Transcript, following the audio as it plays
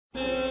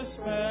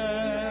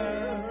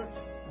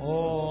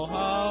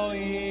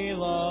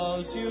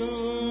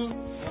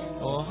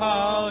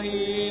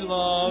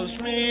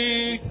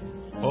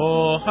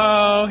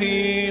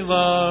He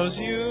loves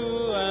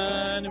you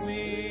and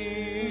me.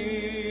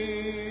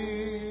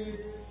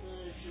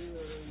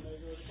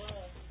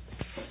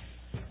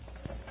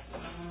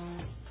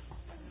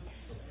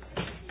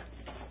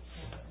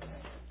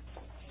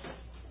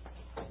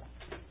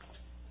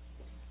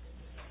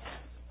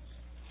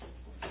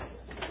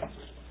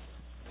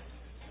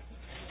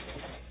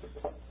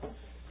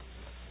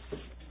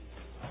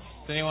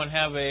 Does anyone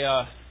have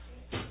a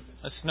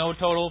snow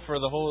total for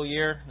the whole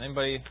year?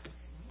 Anybody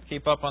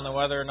keep up on the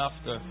weather enough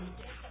to?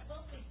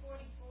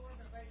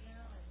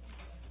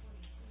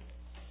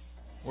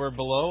 We're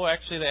below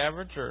actually the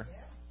average, or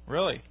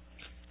really?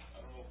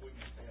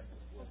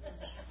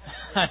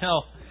 I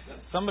know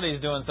somebody's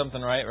doing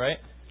something right?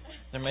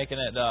 They're making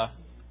it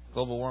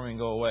global warming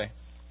go away.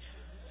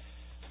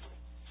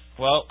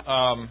 Well,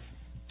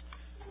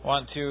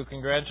 want to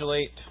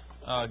congratulate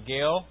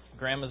Gail,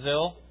 Grandma's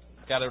ill.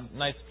 Got a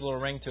nice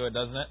little ring to it,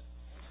 doesn't it?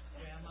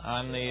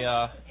 On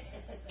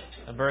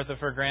the birth of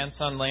her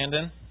grandson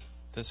Landon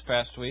this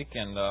past week,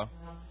 and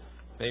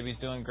baby's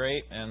doing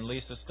great, and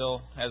Lisa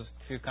still has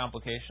a few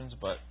complications,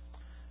 but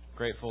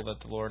grateful that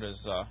the Lord has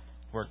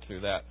worked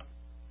through that.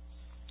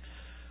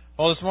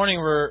 Well, this morning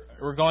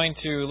we're going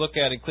to look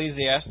at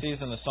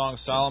Ecclesiastes and the Song of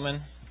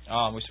Solomon.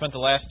 We spent the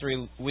last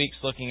 3 weeks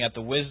looking at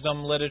the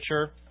wisdom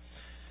literature.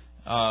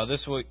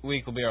 This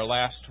week will be our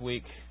last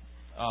week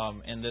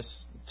in this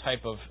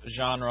type of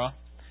genre.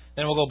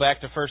 Then we'll go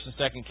back to 1st and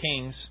 2nd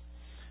Kings,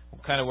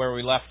 kind of where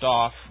we left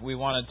off. We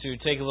wanted to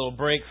take a little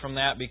break from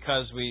that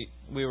because we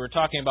were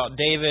talking about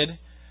David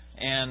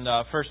and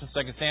 1st and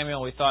 2nd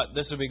Samuel. We thought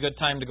this would be a good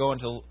time to go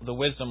into the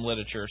wisdom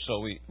literature,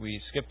 so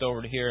we skipped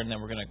over to here, and then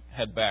we're going to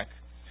head back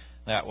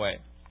that way.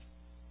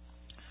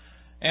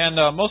 And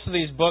most of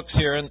these books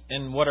here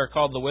in what are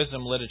called the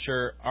wisdom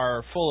literature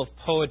are full of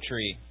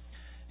poetry,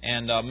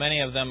 and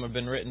many of them have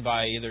been written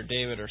by either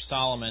David or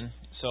Solomon.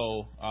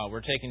 So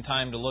we're taking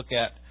time to look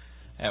at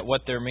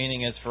what their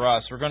meaning is for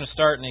us. We're going to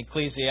start in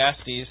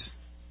Ecclesiastes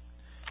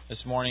this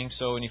morning.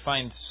 So when you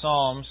find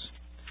Psalms,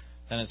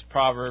 then it's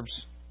Proverbs,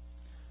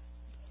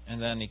 and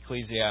then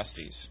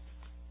Ecclesiastes.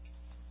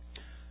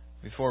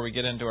 Before we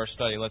get into our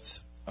study, let's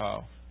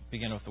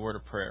begin with the word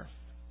of prayer.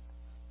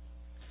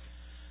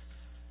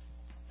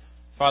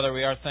 Father,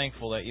 we are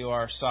thankful that you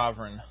are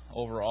sovereign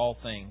over all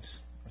things.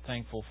 We're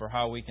thankful for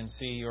how we can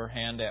see your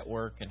hand at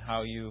work and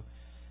how you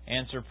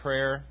answer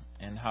prayer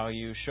and how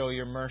you show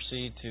your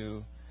mercy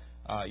to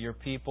your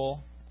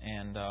people,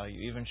 and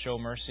you even show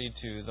mercy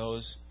to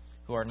those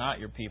who are not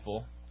your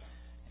people.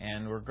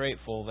 And we're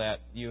grateful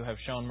that you have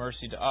shown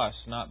mercy to us,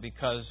 not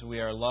because we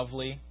are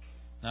lovely,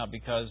 not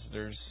because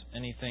there's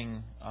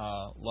anything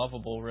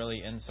lovable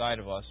really inside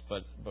of us,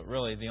 but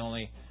really the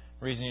only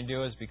reason you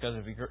do is because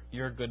of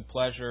your good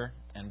pleasure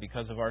and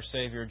because of our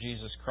Savior,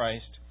 Jesus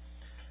Christ.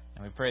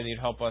 And we pray that you'd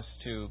help us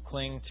to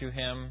cling to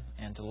Him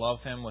and to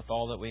love Him with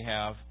all that we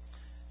have,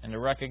 and to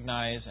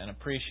recognize and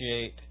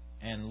appreciate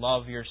and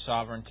love your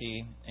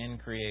sovereignty in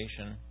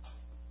creation,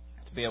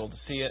 to be able to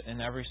see it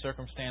in every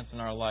circumstance in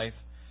our life,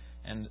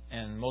 and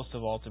most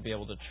of all, to be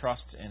able to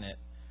trust in it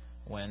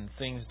when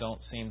things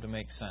don't seem to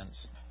make sense.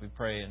 We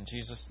pray in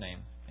Jesus' name.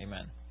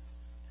 Amen.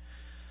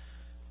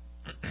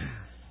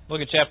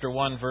 Look at chapter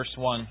 1, verse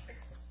 1.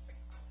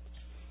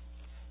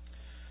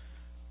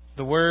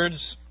 The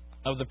words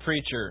of the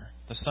preacher,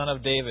 the son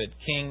of David,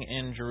 king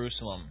in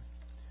Jerusalem.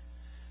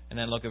 And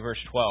then look at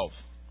verse 12.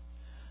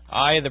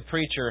 I, the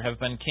preacher, have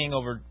been king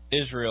over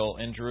Israel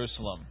in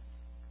Jerusalem.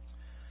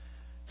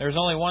 There's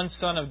only one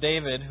son of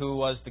David who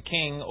was the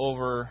king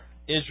over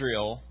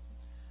Israel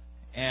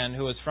and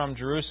who was from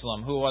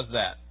Jerusalem. Who was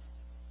that?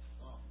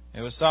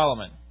 It was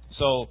Solomon.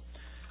 So,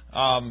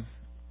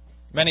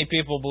 many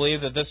people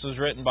believe that this was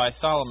written by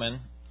Solomon,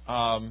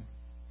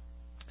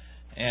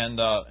 and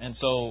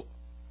so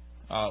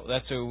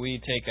that's who we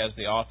take as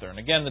the author. And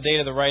again, the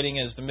date of the writing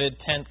is the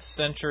mid-10th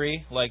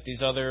century, like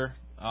these other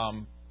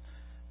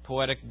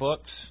poetic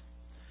books.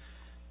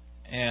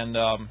 And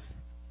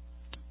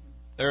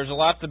there's a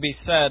lot to be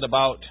said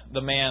about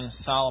the man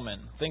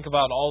Solomon. Think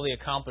about all the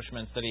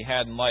accomplishments that he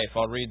had in life.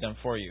 I'll read them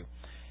for you.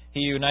 He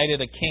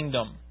united a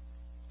kingdom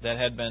that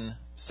had been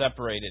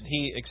separated.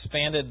 He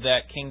expanded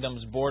that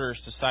kingdom's borders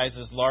to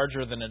sizes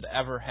larger than it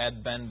ever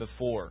had been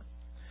before.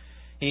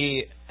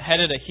 He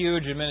headed a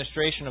huge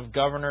administration of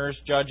governors,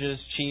 judges,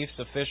 chiefs,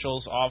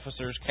 officials,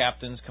 officers,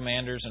 captains,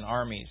 commanders, and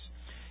armies.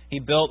 He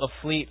built a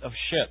fleet of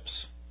ships.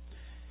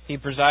 He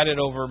presided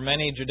over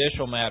many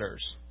judicial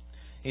matters.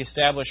 He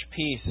established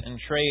peace and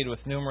trade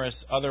with numerous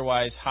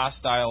otherwise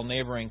hostile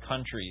neighboring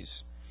countries.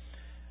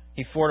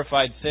 He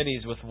fortified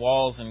cities with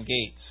walls and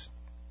gates.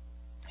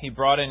 He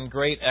brought in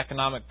great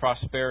economic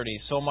prosperity,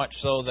 so much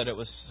so that it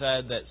was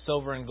said that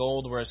silver and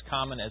gold were as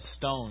common as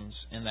stones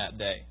in that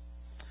day.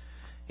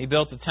 He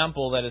built a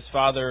temple that his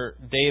father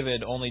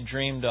David only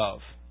dreamed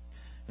of.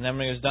 And then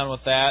when he was done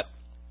with that,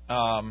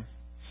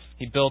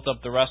 he built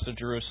up the rest of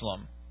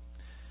Jerusalem.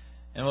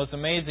 And what's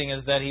amazing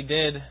is that he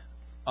did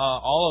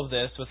all of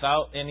this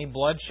without any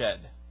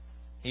bloodshed.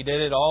 He did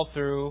it all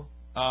through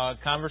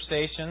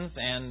conversations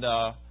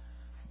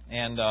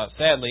And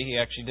sadly, he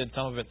actually did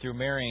some of it through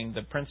marrying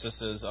the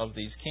princesses of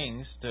these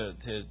kings to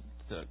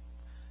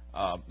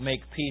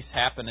make peace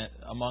happen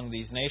among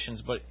these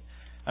nations. But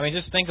I mean,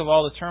 just think of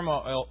all the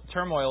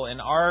turmoil in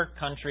our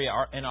country,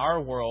 in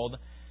our world,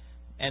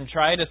 and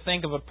try to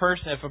think of a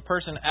person, if a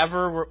person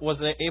ever was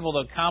able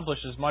to accomplish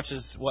as much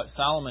as what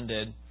Solomon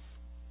did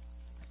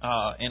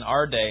in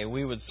our day,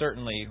 we would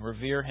certainly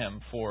revere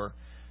him for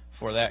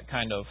that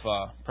kind of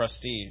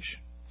prestige.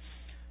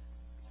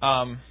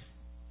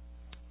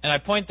 And I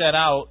point that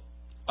out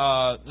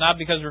not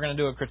because we're going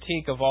to do a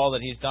critique of all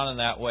that he's done in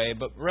that way,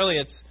 but really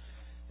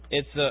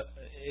it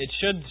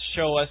should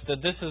show us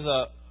that this is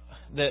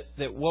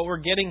that what we're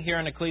getting here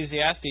in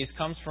Ecclesiastes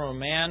comes from a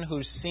man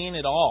who's seen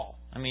it all.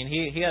 I mean,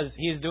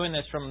 he's doing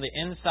this from the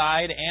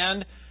inside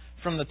and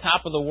from the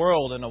top of the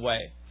world in a way.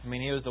 I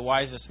mean, he was the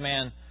wisest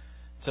man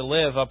to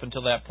live up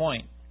until that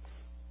point.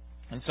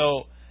 And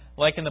so,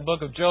 like in the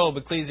book of Job,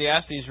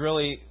 Ecclesiastes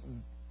really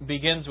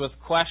begins with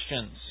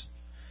questions.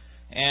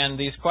 And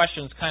these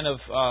questions kind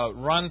of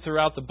run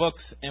throughout the book,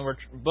 and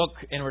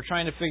we're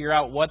trying to figure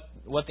out what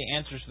the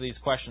answers to these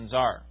questions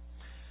are.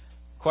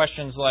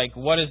 Questions like,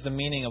 what is the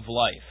meaning of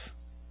life?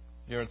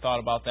 You ever thought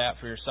about that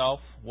for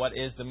yourself? What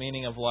is the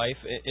meaning of life?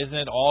 Isn't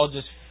it all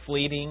just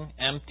fleeting,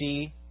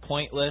 empty,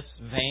 pointless,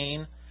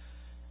 vain?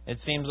 It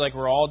seems like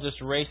we're all just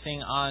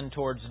racing on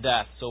towards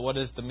death. So what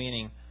is the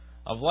meaning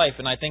of life?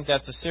 And I think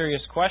that's a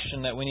serious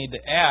question that we need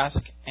to ask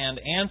and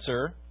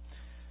answer.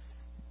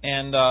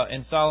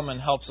 And Solomon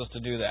helps us to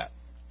do that.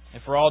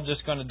 If we're all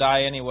just going to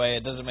die anyway,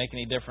 it doesn't make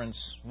any difference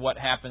what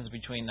happens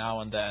between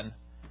now and then.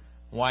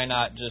 Why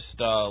not just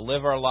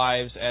live our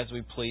lives as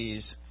we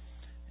please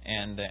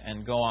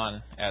and go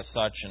on as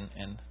such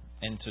and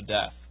into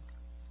death?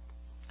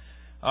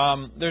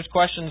 There's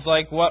questions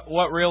like,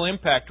 what real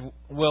impact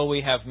will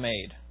we have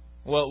made?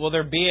 Will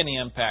there be any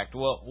impact?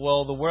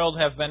 Will the world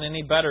have been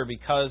any better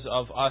because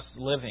of us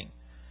living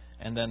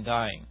and then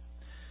dying?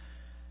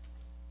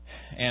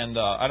 And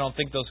I don't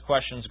think those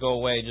questions go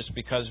away just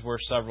because we're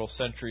several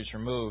centuries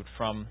removed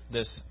from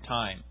this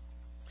time.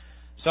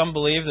 Some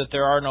believe that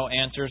there are no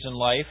answers in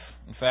life.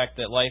 In fact,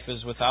 that life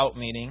is without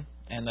meaning,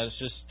 and that it's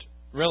just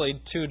really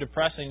too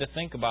depressing to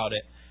think about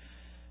it.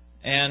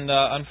 And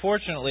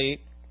unfortunately,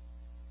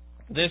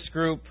 this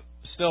group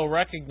still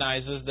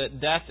recognizes that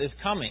death is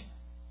coming.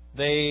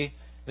 They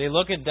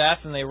look at death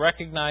and they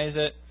recognize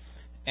it,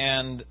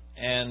 and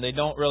they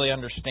don't really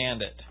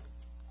understand it.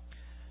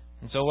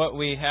 And so what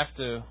we have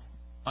to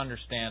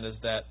understand is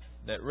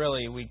that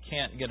really we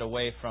can't get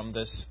away from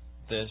this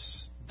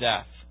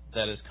death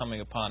that is coming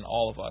upon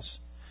all of us.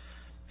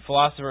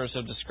 Philosophers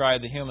have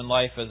described the human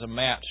life as a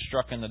match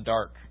struck in the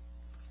dark.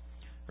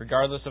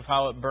 Regardless of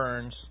how it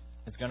burns,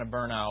 it's going to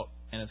burn out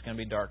and it's going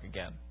to be dark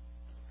again.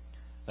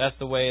 That's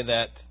the way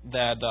that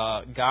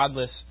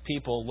godless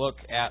people look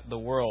at the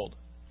world.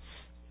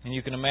 And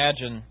you can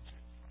imagine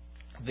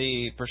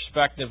the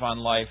perspective on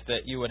life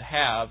that you would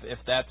have if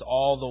that's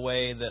all the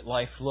way that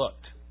life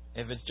looked.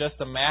 If it's just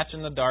a match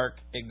in the dark,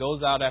 it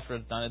goes out after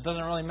it's done. It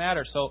doesn't really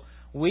matter. So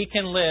we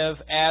can live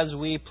as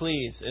we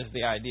please is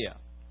the idea.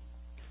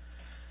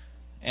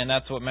 And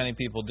that's what many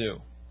people do.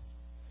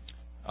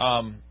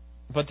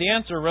 But the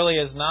answer really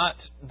is not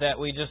that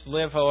we just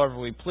live however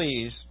we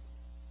please.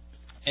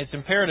 It's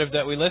imperative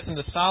that we listen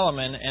to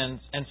Solomon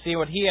and see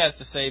what he has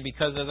to say,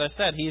 because, as I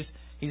said,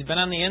 he's been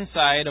on the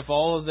inside of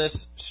all of this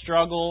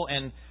struggle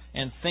and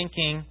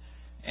thinking,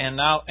 and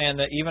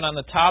even on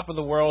the top of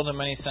the world in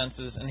many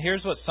senses. And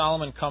here's what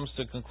Solomon comes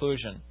to the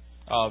conclusion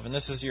of, and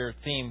this is your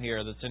theme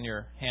here that's in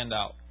your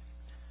handout.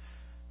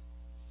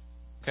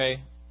 Okay?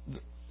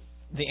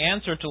 The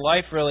answer to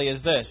life really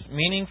is this: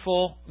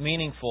 meaningful,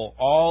 meaningful.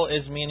 All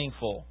is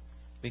meaningful,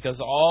 because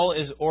all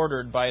is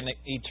ordered by an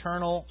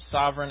eternal,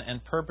 sovereign,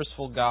 and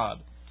purposeful God.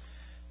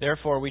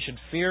 Therefore, we should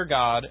fear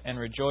God and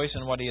rejoice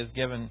in what He has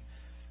given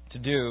to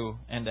do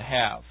and to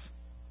have.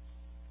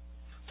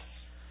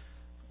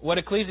 What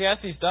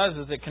Ecclesiastes does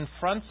is it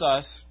confronts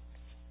us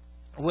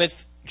with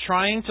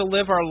trying to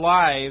live our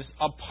lives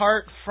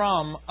apart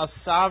from a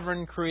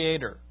sovereign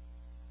Creator.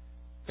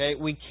 Okay,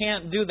 we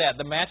can't do that.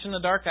 The match in the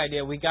dark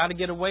idea, we got to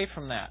get away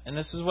from that. And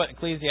this is what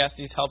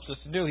Ecclesiastes helps us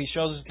to do. He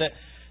shows us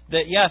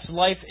that yes,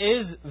 life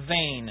is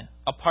vain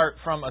apart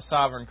from a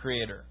sovereign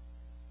Creator.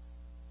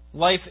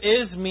 Life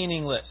is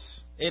meaningless.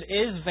 It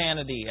is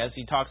vanity, as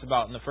he talks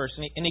about in the first.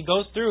 And he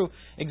goes through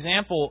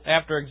example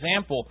after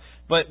example.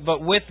 But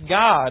with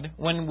God,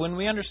 when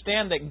we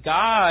understand that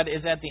God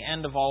is at the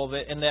end of all of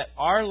it and that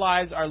our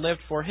lives are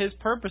lived for His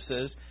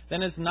purposes,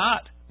 then it's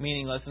not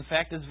meaningless. In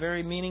fact, it's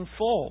very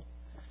meaningful.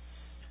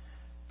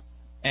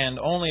 And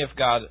only if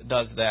God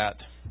does that,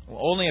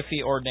 only if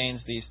He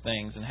ordains these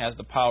things and has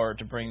the power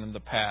to bring them to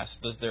pass,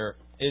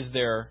 is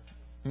there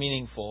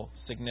meaningful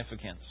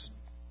significance.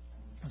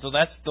 So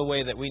that's the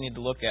way that we need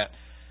to look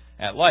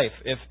at life.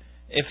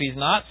 If He's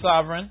not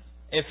sovereign,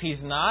 if He's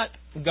not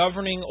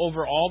governing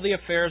over all the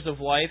affairs of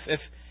life,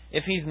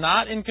 if He's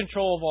not in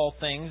control of all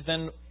things,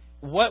 then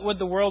what would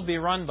the world be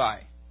run by?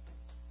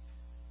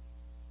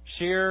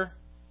 Sheer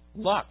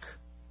luck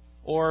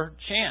or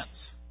chance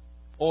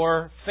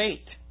or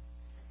fate.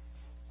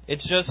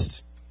 It's just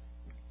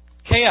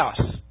chaos.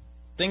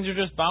 Things are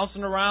just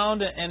bouncing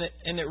around,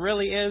 and it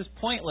really is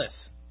pointless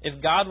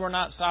if God were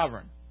not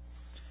sovereign.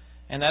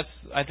 And that's,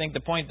 I think, the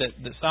point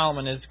that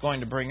Solomon is going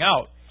to bring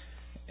out,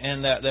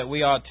 and that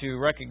we ought to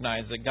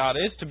recognize that God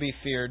is to be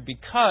feared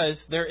because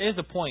there is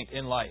a point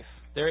in life.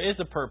 There is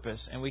a purpose,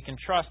 and we can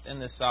trust in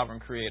this sovereign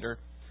Creator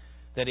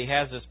that He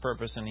has this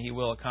purpose and He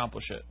will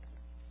accomplish it.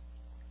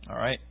 All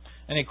right.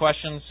 Any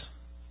questions?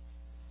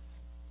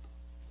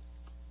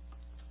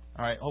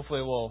 All right.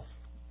 Hopefully we'll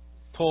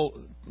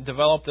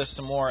develop this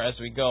some more as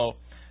we go.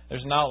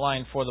 There's an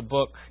outline for the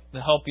book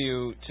to help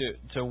you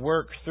to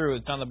work through.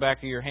 It's on the back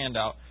of your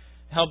handout.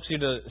 It helps you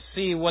to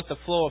see what the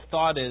flow of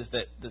thought is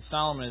that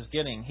Solomon is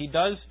getting. He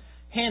does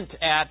hint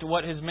at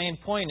what his main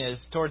point is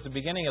towards the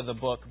beginning of the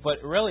book,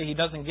 but really he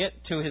doesn't get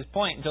to his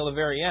point until the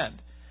very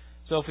end.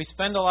 So if we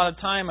spend a lot of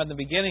time at the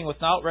beginning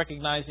without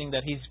recognizing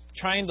that he's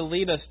trying to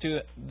lead us to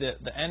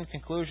the end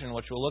conclusion,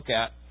 which we'll look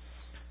at,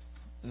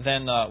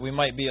 then we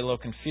might be a little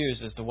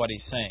confused as to what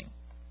he's saying.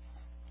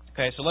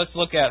 Okay, so let's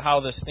look at how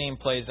this theme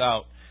plays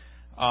out,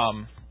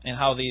 and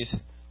how these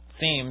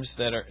themes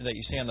that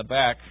you see on the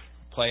back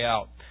play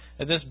out.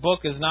 That this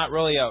book is not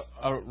really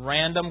a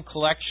random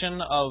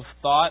collection of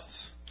thoughts.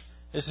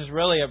 This is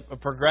really a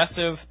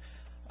progressive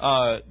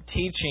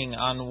teaching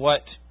on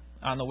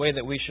the way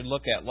that we should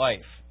look at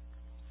life.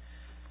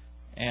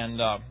 And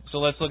so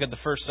let's look at the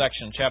first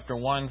section, chapter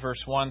 1, verse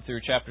 1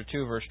 through chapter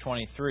 2, verse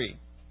 23.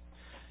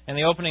 In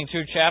the opening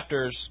two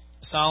chapters,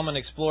 Solomon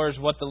explores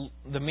what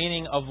the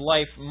meaning of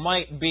life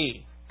might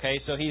be. Okay,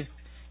 so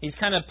he's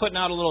kind of putting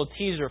out a little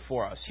teaser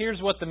for us.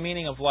 Here's what the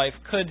meaning of life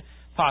could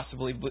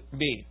possibly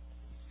be.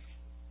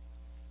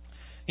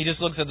 He just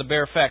looks at the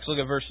bare facts. Look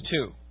at verse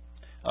 2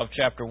 of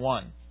chapter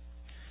 1.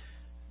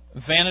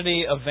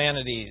 Vanity of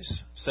vanities,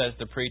 says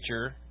the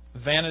preacher.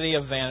 Vanity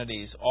of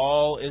vanities.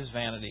 All is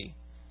vanity.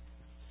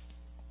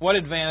 What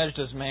advantage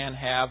does man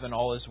have in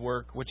all his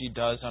work which he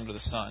does under the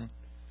sun?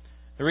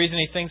 The reason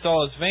he thinks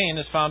all is vain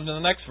is found in the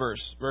next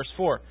verse, verse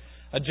 4.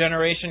 A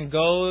generation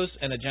goes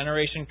and a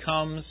generation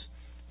comes,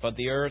 but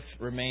the earth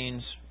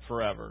remains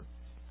forever.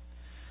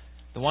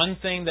 The one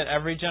thing that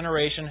every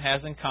generation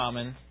has in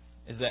common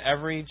is that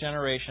every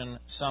generation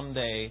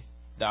someday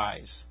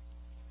dies.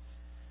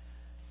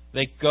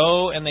 They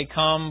go and they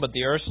come, but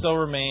the earth still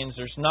remains.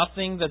 There's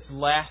nothing that's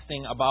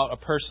lasting about a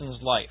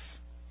person's life.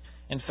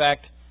 In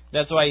fact,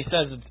 that's why he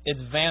says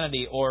it's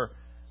vanity or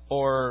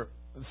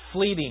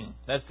fleeting.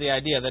 That's the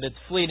idea, that it's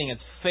fleeting.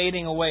 It's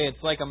fading away.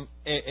 It's like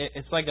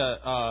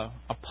a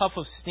puff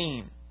of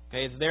steam.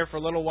 Okay, it's there for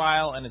a little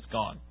while and it's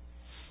gone.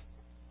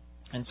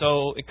 And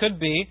so it could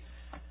be,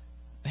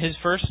 his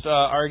first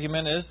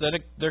argument is that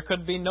there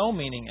could be no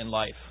meaning in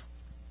life.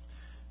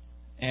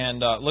 And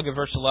look at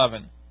verse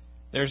 11.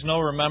 There's no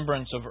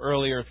remembrance of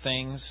earlier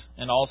things,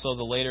 and also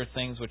the later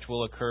things which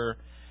will occur.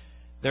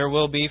 There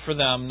will be for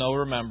them no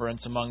remembrance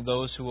among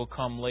those who will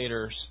come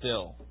later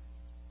still.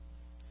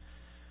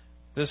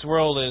 This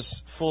world is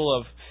full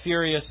of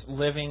furious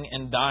living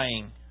and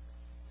dying.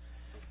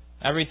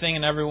 Everything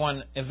and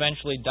everyone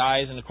eventually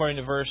dies, and according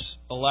to verse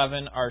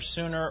 11, are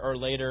sooner or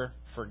later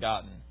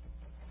forgotten.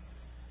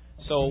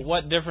 So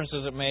what difference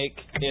does it make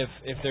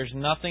if there's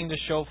nothing to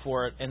show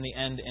for it in the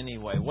end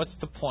anyway? What's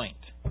the point?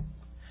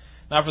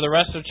 Now for the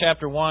rest of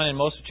chapter 1 and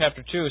most of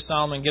chapter 2,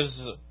 Solomon gives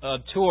a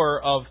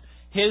tour of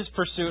his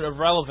pursuit of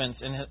relevance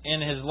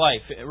in his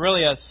life.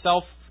 Really a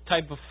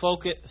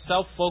self-focused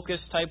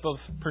type of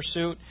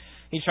pursuit.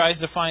 He tries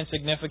to find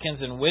significance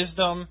in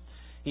wisdom.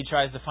 He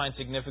tries to find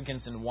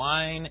significance in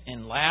wine,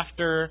 in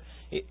laughter,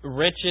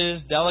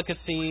 riches,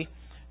 delicacy,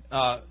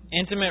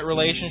 intimate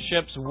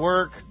relationships,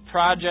 work,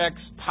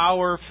 projects,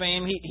 power,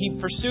 fame. He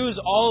pursues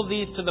all of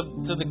these to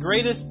the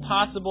greatest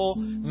possible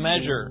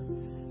measure.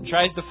 He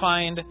tries to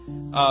find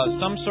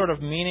some sort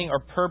of meaning or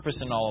purpose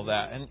in all of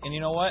that. And you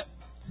know what?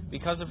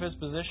 Because of his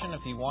position,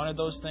 if he wanted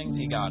those things,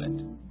 he got it.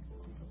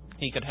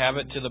 He could have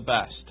it to the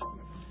best.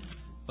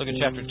 Look at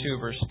chapter 2,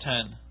 verse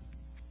 10.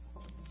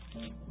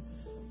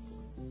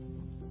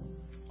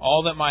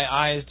 All that my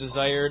eyes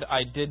desired,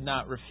 I did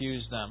not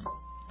refuse them.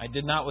 I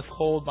did not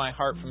withhold my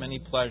heart from any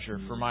pleasure,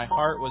 for my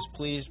heart was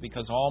pleased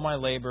because all my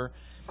labor,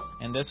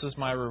 and this was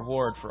my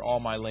reward for all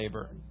my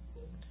labor.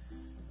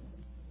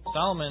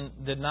 Solomon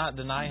did not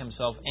deny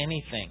himself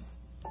anything.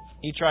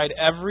 He tried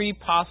every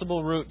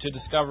possible route to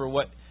discover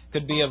what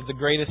could be of the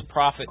greatest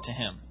profit to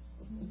him.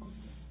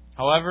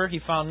 However, he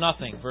found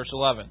nothing. Verse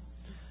 11.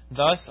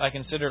 Thus I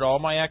considered all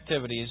my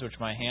activities which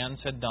my hands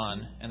had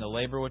done, and the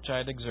labor which I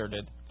had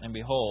exerted, and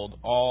behold,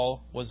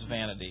 all was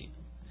vanity,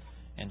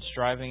 and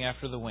striving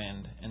after the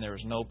wind, and there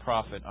was no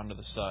profit under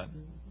the sun.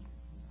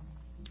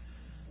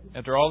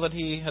 After all that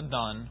he had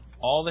done,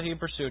 all that he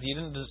pursued,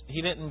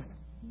 he didn't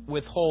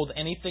withhold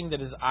anything that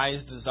his eyes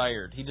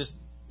desired. He just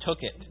took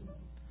it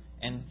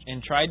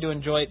and tried to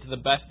enjoy it to the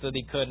best that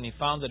he could, and he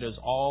found that it was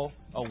all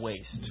a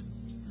waste.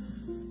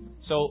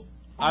 So,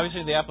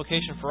 obviously the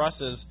application for us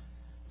is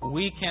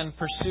we can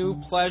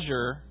pursue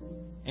pleasure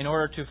in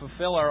order to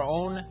fulfill our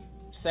own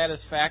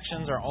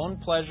satisfactions, our own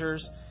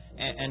pleasures,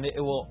 and it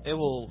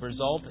will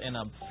result in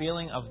a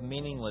feeling of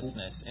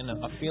meaninglessness, in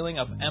a feeling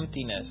of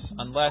emptiness,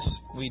 unless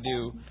we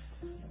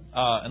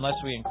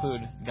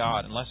include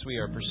God, unless we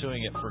are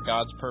pursuing it for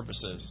God's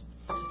purposes.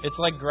 It's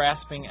like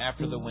grasping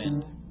after the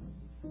wind.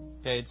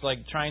 Okay, it's like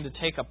trying to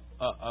take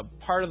a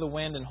part of the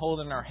wind and hold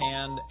it in our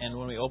hand, and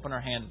when we open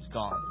our hand, it's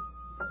gone.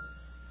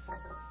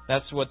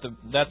 That's what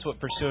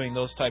pursuing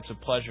those types of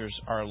pleasures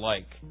are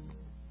like.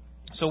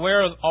 So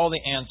where are all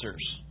the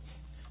answers?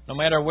 No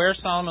matter where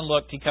Solomon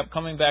looked, he kept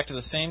coming back to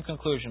the same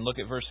conclusion. Look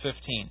at verse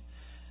 15.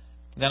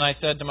 Then I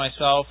said to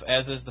myself,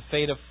 as is the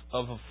fate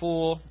of a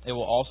fool, it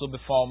will also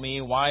befall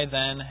me. Why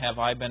then have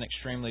I been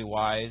extremely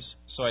wise?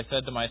 So I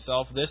said to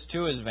myself, this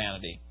too is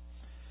vanity.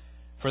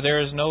 For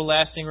there is no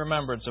lasting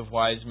remembrance of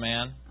wise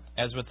man,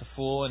 as with the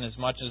fool,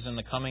 inasmuch as in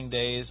the coming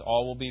days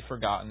all will be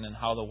forgotten, and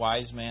how the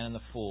wise man and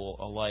the fool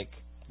alike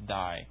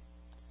die.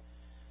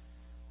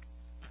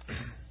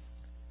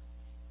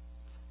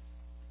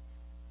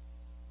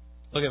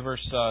 Look at verse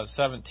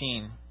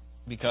 17,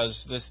 because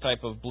this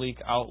type of bleak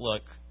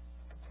outlook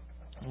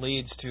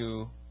leads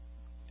to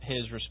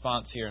his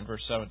response here in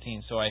verse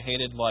 17. So I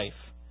hated life,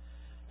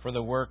 for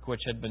the work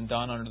which had been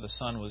done under the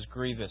sun was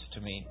grievous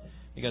to me,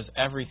 because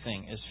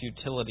everything is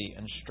futility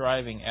and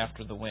striving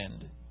after the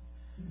wind.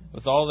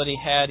 With all that he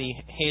had, he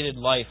hated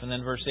life. And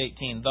then verse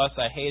 18, thus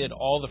I hated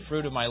all the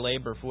fruit of my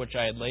labor for which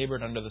I had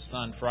labored under the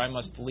sun, for I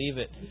must leave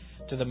it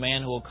to the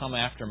man who will come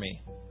after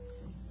me.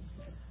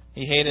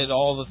 He hated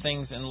all the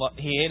things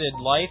he hated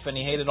life, and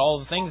he hated all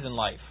the things in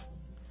life.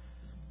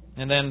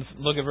 And then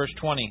look at verse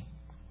 20.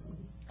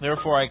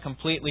 Therefore I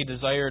completely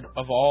despaired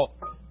of all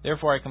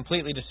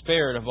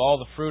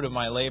the fruit of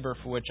my labor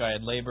for which I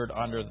had labored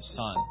under the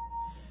sun.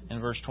 In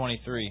verse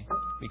 23,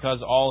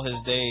 because all his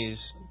days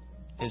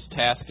his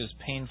task is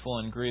painful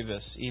and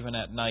grievous, even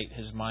at night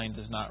his mind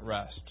does not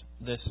rest.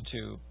 This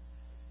too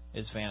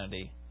is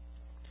vanity.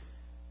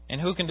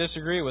 And who can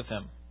disagree with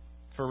him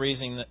for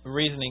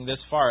reasoning this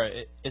far?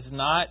 Is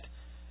not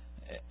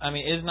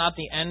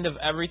the end of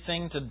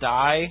everything to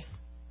die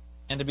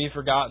and to be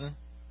forgotten?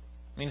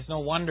 I mean, it's no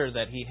wonder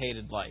that he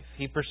hated life.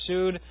 He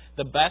pursued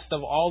the best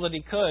of all that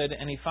he could,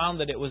 and he found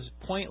that it was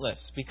pointless,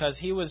 because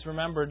he was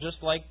remembered just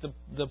like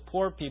the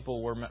poor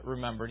people were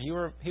remembered. He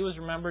was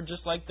remembered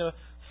just like the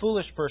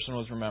foolish person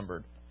was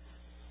remembered.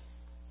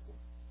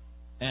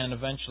 And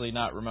eventually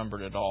not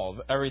remembered at all.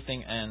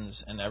 Everything ends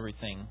and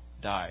everything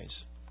dies.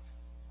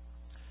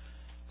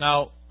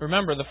 Now,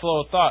 remember, the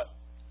flow of thought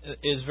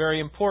is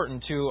very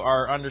important to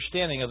our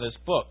understanding of this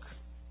book,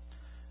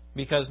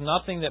 because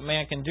nothing that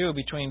man can do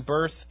between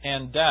birth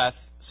and death,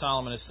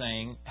 Solomon is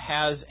saying,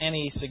 has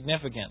any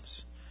significance.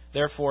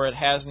 Therefore, it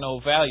has no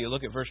value.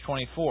 Look at verse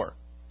 24.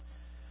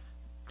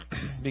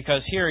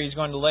 Because here he's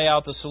going to lay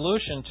out the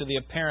solution to the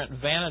apparent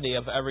vanity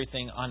of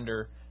everything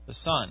under the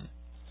sun.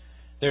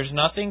 There's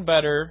nothing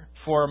better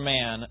for a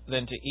man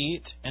than to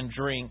eat and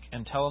drink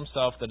and tell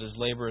himself that his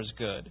labor is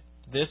good.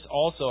 This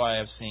also I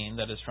have seen,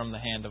 that is from the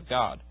hand of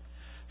God.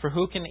 For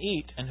who can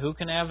eat and who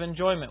can have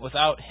enjoyment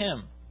without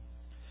Him?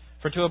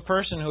 For to a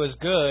person who is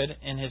good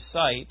in his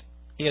sight,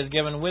 He has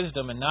given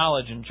wisdom and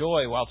knowledge and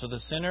joy, while to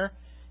the sinner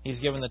He's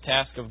given the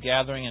task of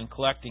gathering and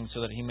collecting,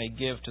 so that he may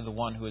give to the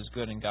one who is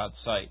good in God's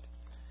sight.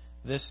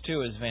 This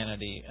too is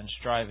vanity and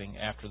striving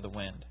after the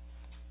wind.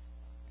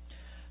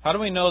 How do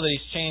we know that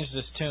he's changed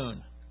his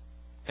tune?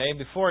 Okay,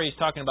 before he's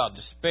talking about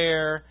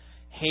despair,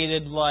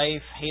 hated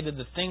life, hated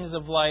the things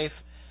of life.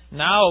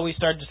 Now we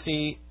start to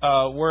see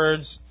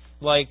words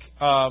like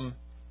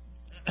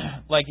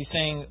he's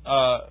saying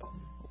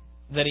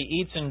that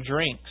he eats and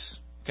drinks.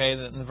 Okay,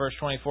 in verse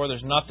 24,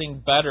 there's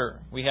nothing better.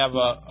 We have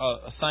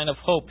a sign of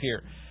hope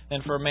here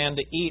than for a man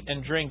to eat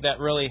and drink. That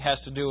really has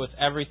to do with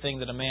everything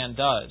that a man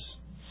does.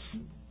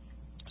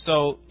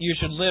 So you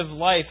should live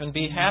life and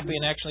be happy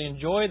and actually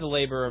enjoy the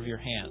labor of your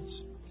hands.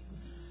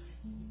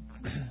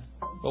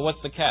 But what's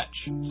the catch?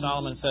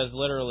 Solomon says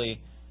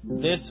literally,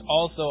 this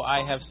also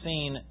I have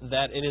seen,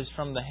 that it is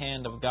from the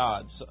hand of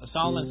God. So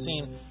Solomon's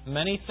seen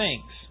many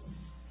things.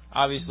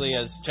 Obviously,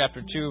 as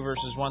chapter 2,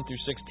 verses 1 through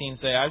 16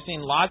 say, I've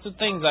seen lots of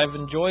things. I've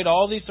enjoyed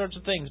all these sorts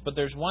of things. But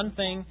there's one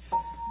thing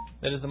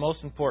that is the most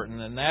important,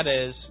 and that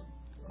is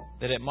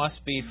that it must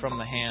be from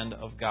the hand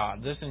of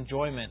God. This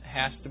enjoyment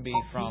has to be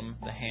from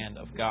the hand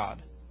of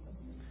God.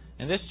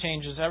 And this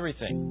changes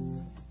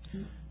everything.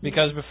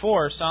 Because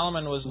before,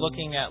 Solomon was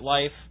looking at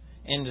life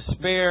in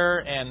despair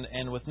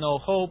and with no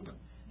hope.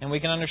 And we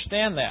can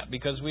understand that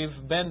because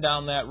we've been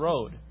down that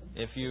road.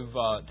 If you've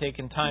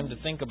taken time to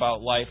think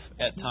about life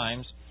at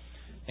times,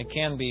 it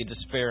can be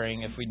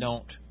despairing if we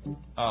don't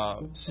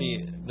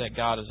see that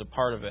God is a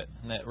part of it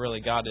and that really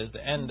God is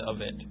the end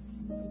of it.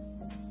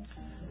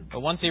 But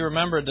once he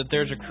remembered that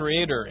there's a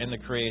creator in the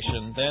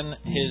creation, then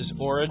his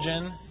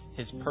origin,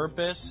 his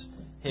purpose,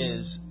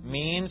 his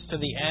means to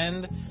the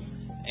end,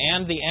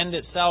 and the end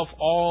itself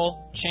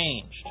all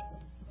changed.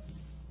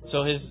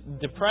 So his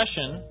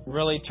depression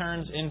really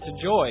turns into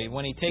joy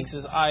when he takes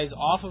his eyes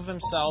off of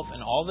himself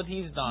and all that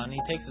he's done. He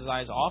takes his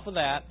eyes off of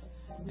that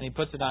and he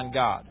puts it on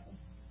God.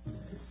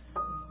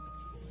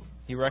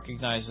 he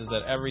recognizes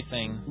that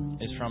everything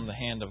is from the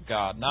hand of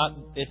God.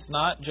 It's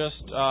not just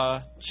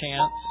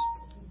chance.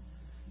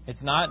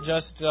 It's not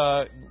just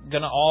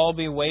going to all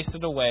be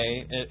wasted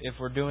away if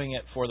we're doing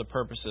it for the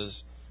purposes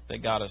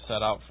that God has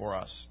set out for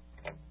us.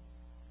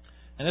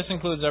 And this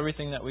includes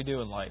everything that we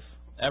do in life.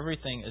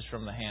 Everything is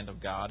from the hand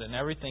of God, and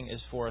everything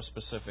is for a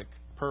specific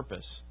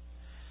purpose.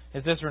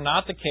 If this were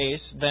not the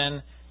case,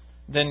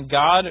 then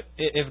God,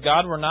 if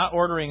God were not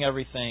ordering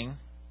everything,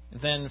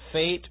 then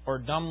fate or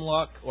dumb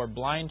luck or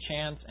blind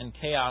chance and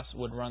chaos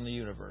would run the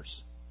universe.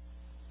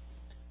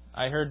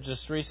 I heard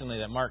just recently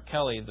that Mark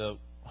Kelly, the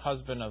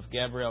husband of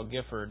Gabrielle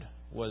Gifford,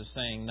 was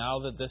saying, now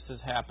that this has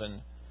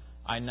happened,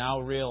 I now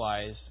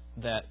realize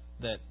that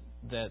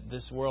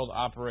this world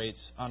operates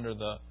under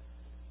the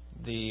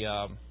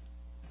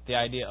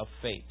idea of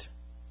fate.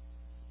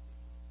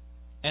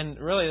 And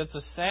really, that's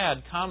a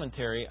sad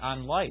commentary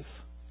on life.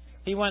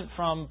 He went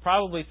from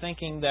probably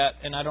thinking that,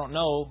 and I don't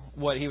know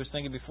what he was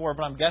thinking before,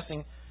 but I'm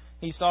guessing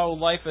he saw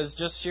life as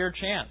just sheer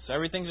chance.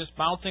 Everything's just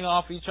bouncing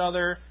off each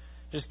other,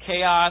 just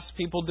chaos,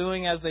 people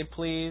doing as they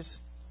please.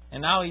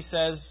 And now he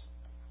says,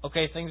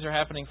 okay, things are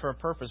happening for a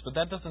purpose, but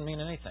that doesn't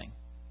mean anything.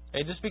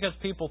 Okay, just because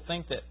people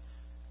think that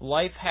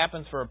life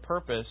happens for a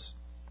purpose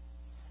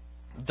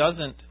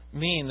doesn't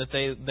mean that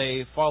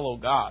they follow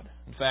God.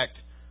 In fact,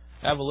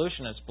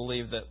 evolutionists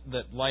believe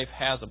that life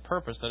has a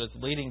purpose, that it's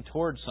leading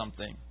towards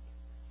something.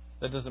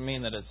 That doesn't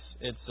mean that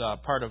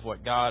it's part of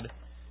what God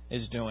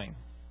is doing.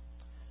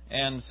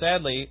 And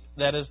sadly,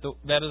 that is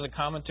a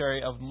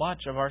commentary of much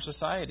of our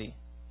society.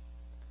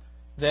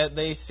 That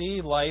they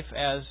see life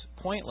as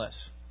pointless.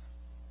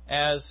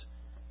 As,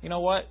 you know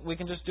what, we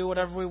can just do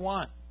whatever we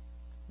want.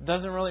 It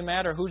doesn't really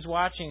matter who's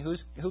watching,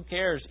 who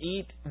cares.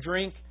 Eat,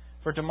 drink,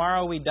 for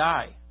tomorrow we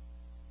die.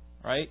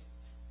 Right?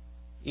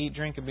 Eat,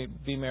 drink,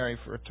 and be merry,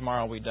 for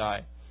tomorrow we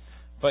die.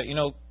 But,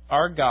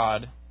 our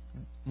God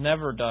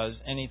never does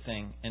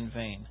anything in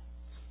vain.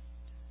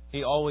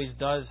 He always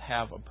does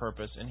have a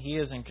purpose, and He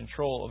is in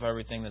control of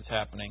everything that's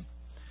happening.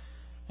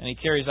 And He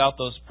carries out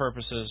those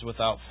purposes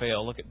without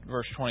fail. Look at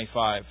verse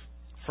 25.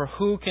 For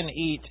who can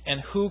eat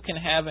and who can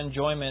have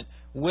enjoyment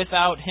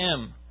without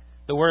Him?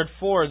 The word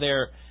for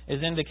there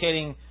is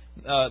indicating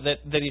that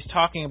He's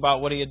talking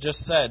about what He had just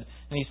said.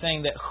 And He's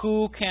saying that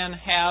who can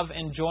have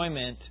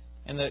enjoyment,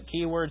 and the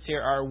key words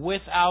here are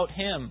without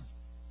Him.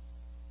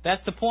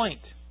 That's the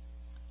point.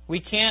 We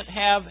can't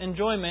have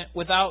enjoyment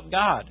without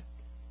God.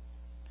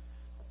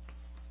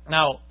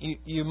 Now,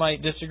 you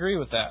might disagree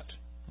with that.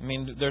 I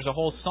mean, there's a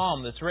whole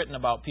psalm that's written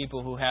about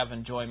people who have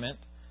enjoyment.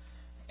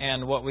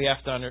 And what we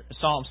have to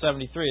Psalm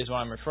 73 is what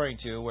I'm referring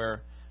to,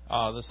 where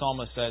the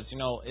psalmist says,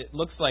 it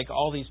looks like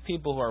all these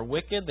people who are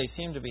wicked, they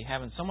seem to be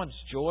having so much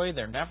joy.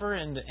 They're never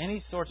into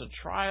any sorts of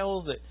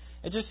trials.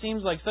 It just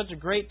seems like such a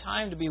great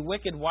time to be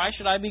wicked. Why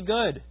should I be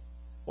good?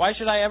 Why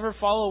should I ever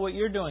follow what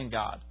you're doing,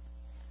 God?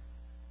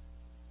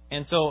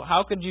 And so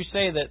how could you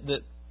say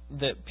that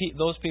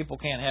those people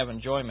can't have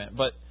enjoyment?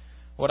 But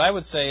what I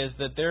would say is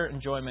that their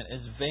enjoyment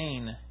is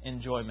vain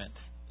enjoyment.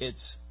 It's,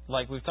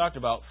 like we've talked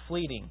about,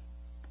 fleeting.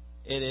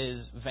 It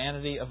is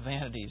vanity of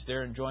vanities.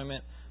 Their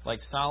enjoyment, like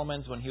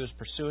Solomon's when he was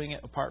pursuing it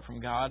apart from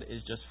God,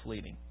 is just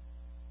fleeting.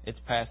 It's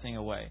passing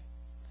away.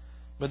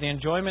 But the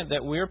enjoyment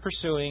that we're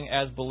pursuing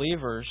as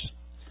believers,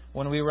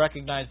 when we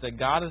recognize that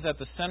God is at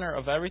the center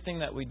of everything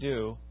that we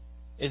do,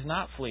 is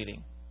not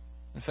fleeting.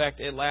 In fact,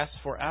 it lasts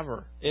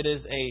forever. It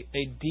is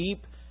a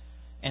deep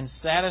and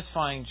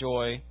satisfying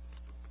joy,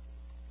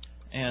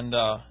 and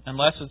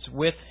unless it's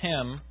with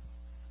Him,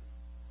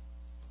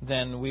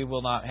 then we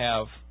will not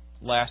have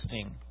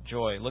lasting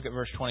joy. Look at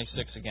verse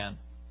 26 again.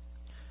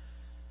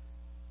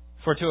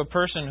 For to a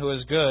person who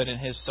is good in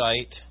his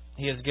sight,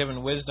 He has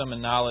given wisdom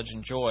and knowledge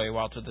and joy,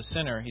 while to the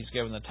sinner He's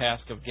given the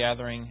task of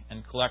gathering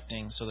and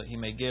collecting, so that he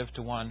may give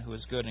to one who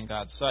is good in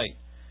God's sight.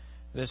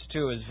 This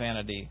too is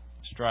vanity,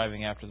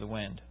 striving after the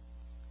wind.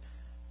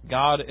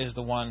 God is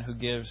the one who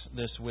gives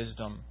this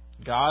wisdom.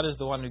 God is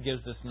the one who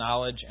gives this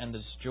knowledge and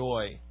this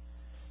joy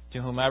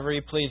to whomever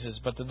He pleases.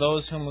 But to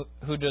those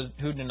who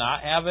do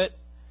not have it,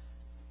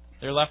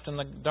 they're left in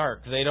the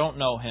dark. They don't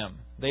know Him.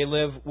 They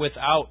live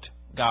without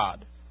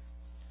God.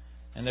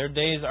 And their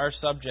days are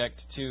subject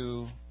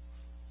to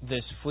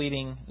this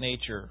fleeting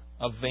nature,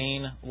 a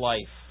vain life.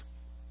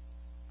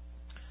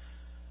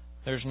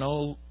 There's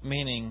no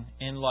meaning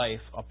in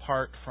life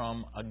apart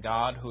from a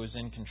God who is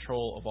in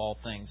control of all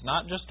things.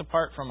 Not just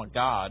apart from a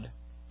God,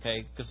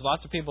 okay, because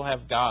lots of people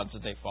have gods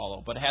that they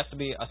follow, but it has to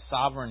be a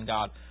sovereign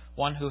God,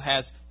 one who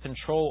has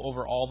control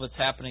over all that's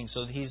happening,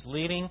 so that He's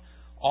leading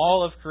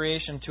all of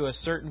creation to a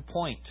certain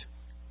point,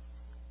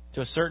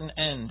 to a certain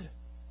end.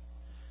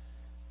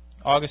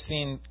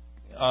 Augustine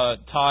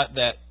taught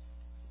that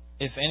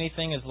if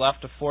anything is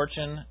left to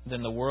fortune,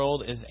 then the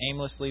world is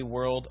aimlessly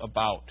whirled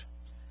about.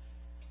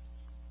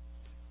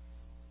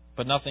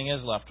 But nothing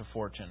is left to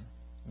fortune.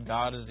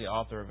 God is the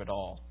author of it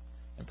all.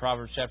 In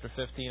Proverbs chapter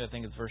 15, I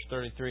think it's verse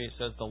 33, it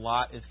says, the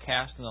lot is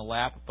cast in the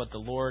lap, but the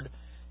Lord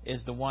is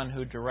the one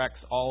who directs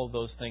all of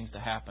those things to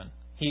happen.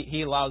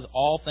 He allows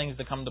all things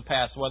to come to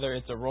pass, whether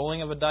it's a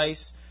rolling of a dice,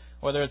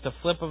 whether it's a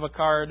flip of a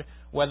card,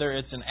 whether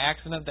it's an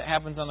accident that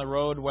happens on the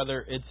road,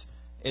 whether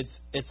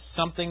it's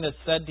something that's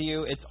said to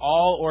you, it's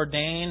all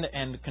ordained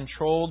and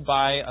controlled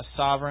by a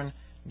sovereign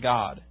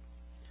God.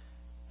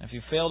 If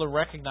you fail to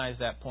recognize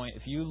that point,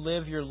 if you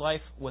live your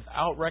life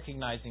without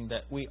recognizing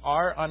that we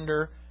are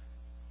under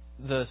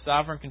the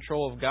sovereign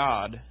control of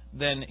God,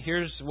 then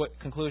here's what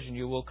conclusion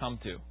you will come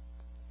to.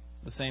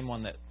 The same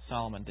one that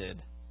Solomon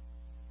did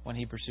when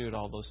he pursued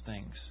all those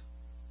things.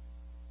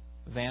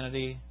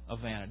 Vanity of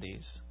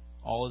vanities.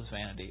 All is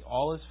vanity.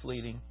 All is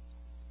fleeting.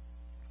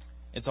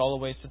 It's all a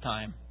waste of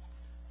time.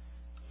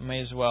 I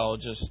may as well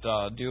just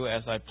do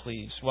as I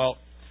please. Well,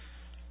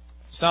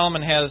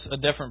 Solomon has a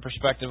different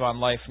perspective on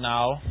life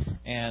now,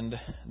 and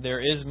there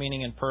is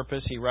meaning and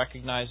purpose. He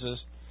recognizes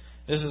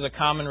this is a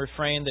common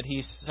refrain that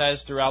he says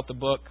throughout the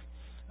book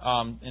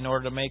in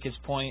order to make his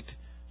point.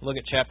 Look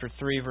at chapter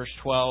 3, verse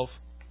 12.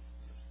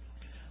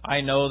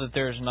 I know that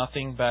there is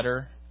nothing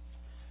better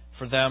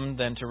for them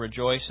than to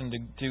rejoice and to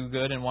do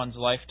good in one's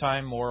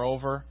lifetime.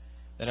 Moreover,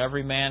 that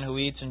every man who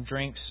eats and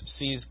drinks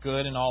sees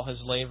good in all his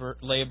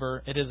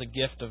labor. It is a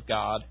gift of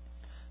God.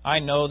 I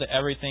know that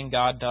everything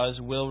God does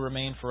will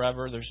remain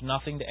forever. There's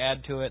nothing to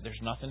add to it. There's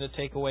nothing to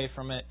take away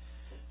from it.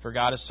 For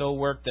God has so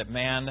worked that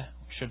man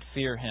should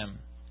fear Him.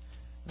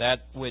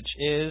 That which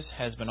is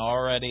has been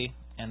already,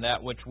 and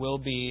that which will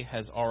be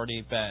has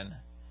already been.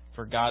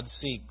 For God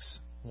seeks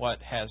what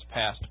has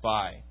passed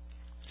by.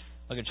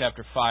 Look at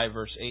chapter 5,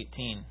 verse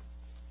 18.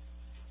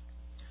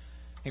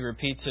 He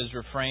repeats his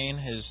refrain,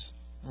 his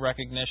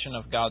recognition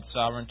of God's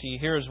sovereignty.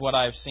 Here is what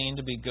I have seen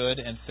to be good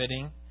and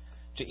fitting,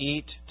 to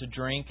eat, to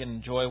drink, and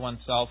enjoy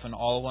oneself in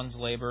all one's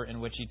labor in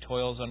which he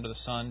toils under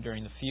the sun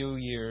during the few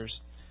years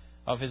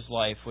of his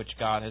life which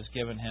God has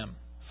given him.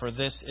 For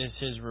this is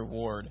his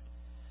reward.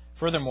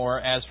 Furthermore,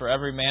 as for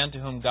every man to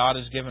whom God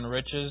has given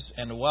riches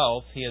and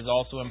wealth, He has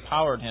also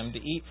empowered him to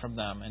eat from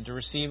them and to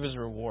receive his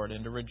reward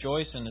and to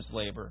rejoice in his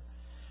labor.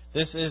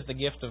 This is the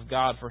gift of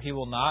God, for he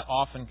will not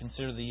often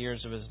consider the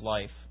years of his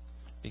life,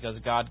 because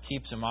God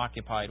keeps him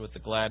occupied with the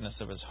gladness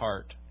of his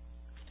heart.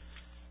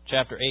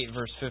 Chapter 8,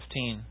 verse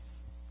 15.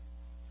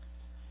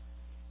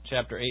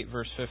 Chapter 8,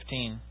 verse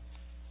 15.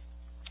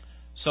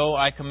 So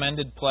I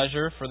commended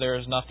pleasure, for there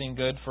is nothing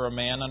good for a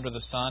man under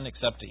the sun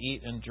except to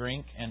eat and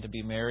drink and to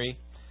be merry.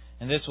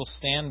 And this will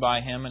stand by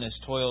him in his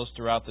toils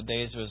throughout the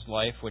days of his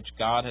life, which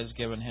God has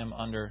given him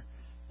under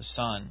the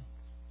sun.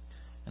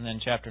 And then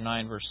chapter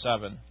 9, verse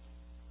 7.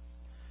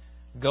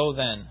 Go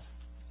then,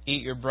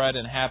 eat your bread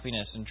in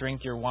happiness, and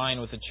drink your wine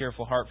with a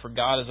cheerful heart, for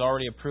God has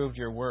already approved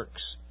your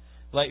works.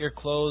 Let your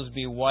clothes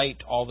be white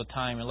all the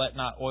time, and let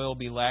not oil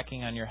be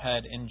lacking on your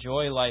head.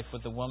 Enjoy life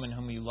with the woman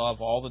whom you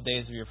love all the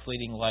days of your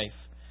fleeting life,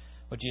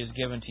 which He has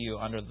given to you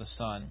under the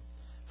sun.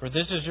 For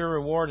this is your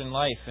reward in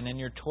life, and in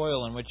your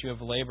toil in which you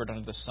have labored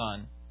under the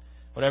sun.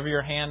 Whatever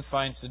your hand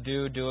finds to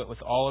do, do it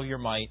with all of your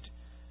might,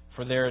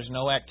 for there is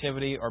no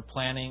activity or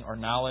planning or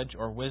knowledge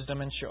or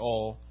wisdom in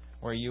Sheol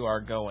where you are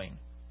going.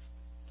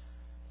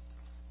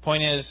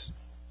 Point is,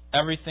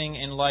 everything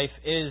in life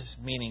is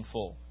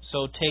meaningful,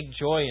 so take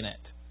joy in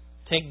it.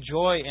 Take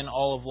joy in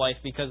all of life,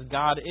 because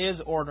God is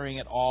ordering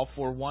it all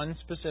for one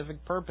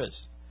specific purpose,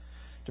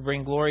 to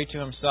bring glory to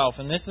Himself.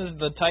 And this is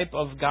the type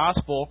of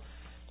gospel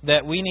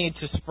that we need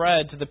to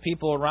spread to the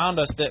people around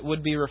us, that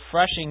would be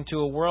refreshing to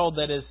a world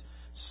that is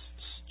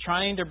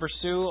trying to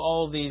pursue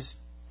all of these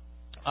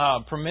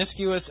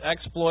promiscuous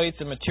exploits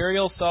and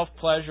material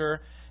self-pleasure,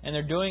 and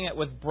they're doing it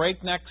with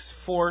breakneck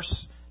force,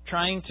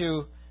 trying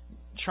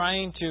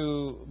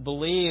to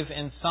believe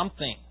in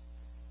something.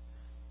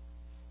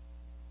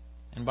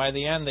 And by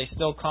the end, they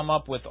still come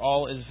up with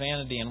all is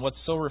vanity. And what's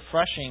so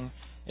refreshing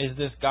is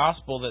this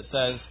gospel that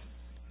says,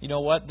 you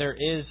know what? There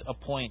is a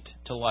point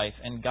to life,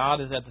 and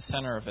God is at the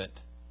center of it.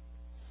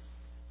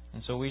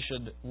 And so we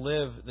should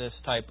live this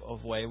type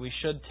of way. We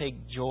should take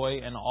joy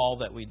in all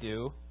that we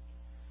do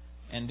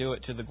and do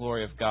it to the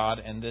glory of God.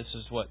 And this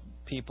is what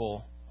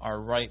people are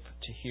ripe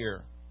to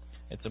hear.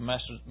 It's a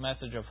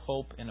message of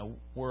hope in a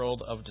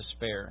world of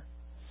despair.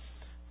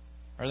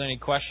 Are there any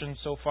questions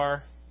so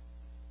far?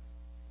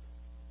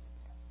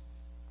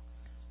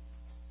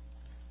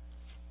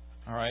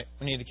 All right,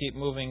 we need to keep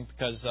moving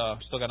because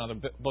we've still got another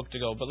book to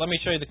go. But let me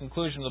show you the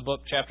conclusion of the book,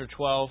 chapter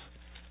 12,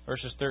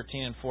 verses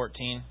 13 and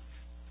 14.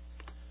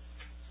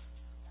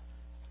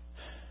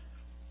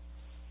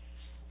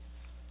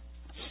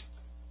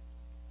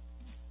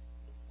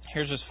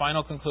 Here's his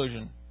final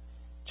conclusion.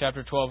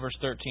 Chapter 12, verse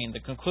 13.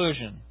 The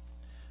conclusion,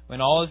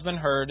 when all has been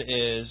heard,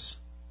 is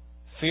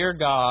fear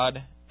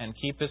God and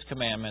keep His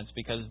commandments,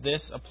 because this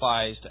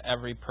applies to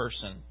every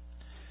person.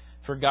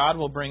 For God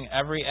will bring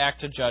every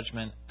act to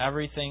judgment,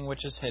 everything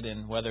which is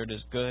hidden, whether it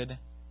is good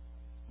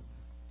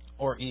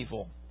or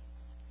evil.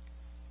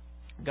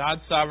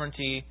 God's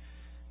sovereignty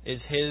is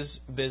His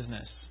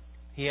business.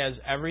 He has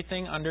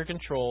everything under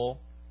control,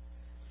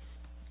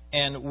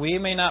 and we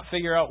may not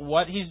figure out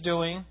what He's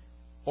doing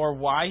or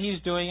why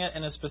He's doing it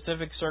in a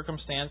specific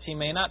circumstance. He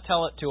may not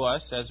tell it to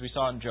us, as we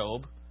saw in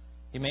Job.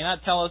 He may not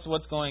tell us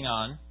what's going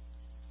on.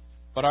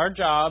 But our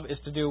job is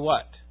to do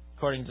what?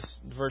 according to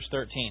verse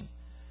 13.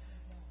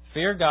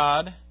 Fear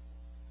God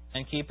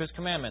and keep His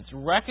commandments.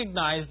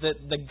 Recognize that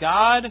the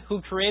God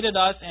who created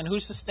us and who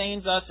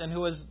sustains us and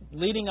who is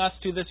leading us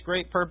to this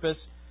great purpose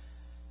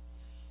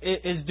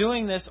is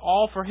doing this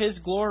all for His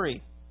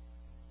glory.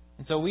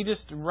 And so we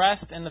just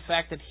rest in the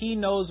fact that He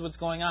knows what's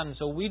going on. And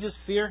so we just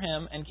fear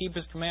Him and keep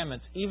His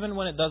commandments, even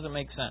when it doesn't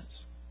make sense.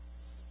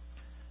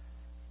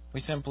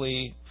 We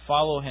simply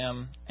follow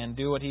Him and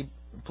do what He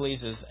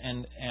pleases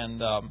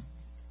and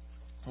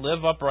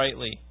live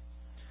uprightly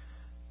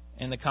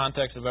in the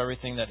context of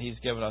everything that He's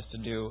given us to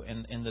do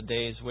in the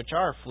days which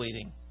are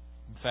fleeting.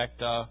 In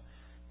fact, I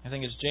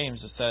think it's James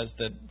that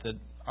says that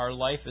our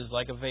life is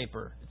like a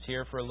vapor. It's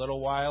here for a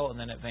little while and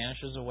then it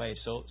vanishes away.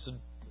 So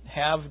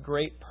have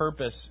great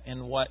purpose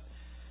in what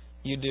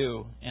you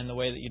do, and the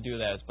way that you do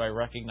that is by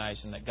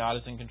recognizing that God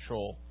is in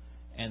control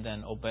and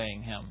then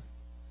obeying Him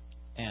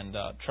and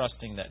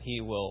trusting that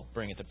He will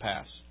bring it to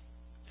pass.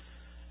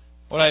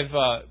 What I've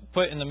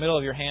put in the middle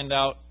of your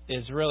handout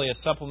is really a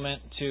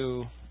supplement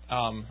to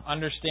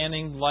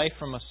understanding life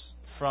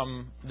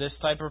from this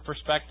type of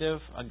perspective,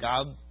 a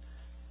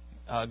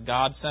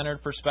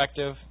God-centered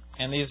perspective.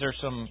 And these are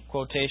some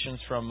quotations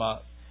from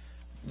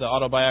the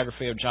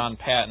autobiography of John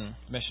Patton,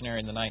 missionary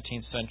in the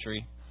 19th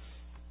century,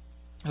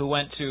 who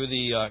went to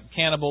the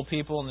cannibal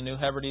people in the New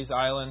Hebrides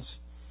Islands,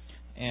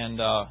 and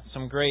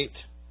some great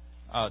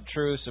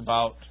truths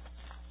about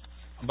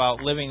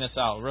living this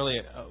out. Really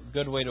a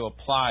good way to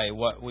apply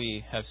what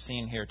we have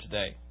seen here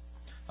today.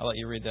 I'll let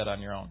you read that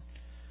on your own.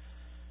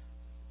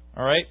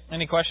 All right.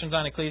 Any questions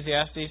on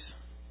Ecclesiastes?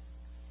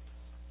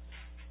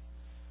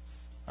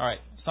 All right.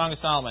 Song of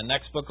Solomon.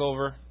 Next book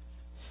over.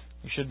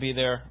 You should be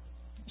there.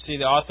 See,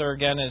 the author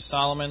again is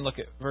Solomon. Look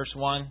at verse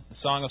 1. The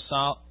Song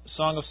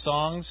of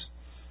Songs,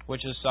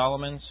 which is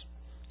Solomon's.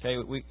 Okay,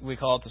 we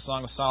call it the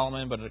Song of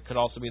Solomon, but it could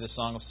also be the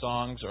Song of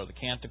Songs or the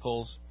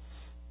Canticles.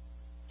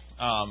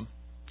 And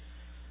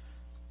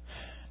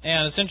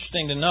it's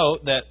interesting to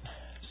note that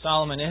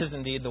Solomon is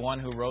indeed the one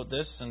who wrote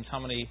this. And how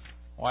many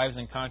wives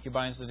and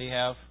concubines did he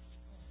have?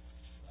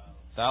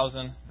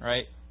 1,000,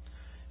 right?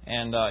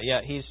 And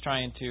yet he's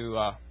trying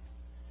to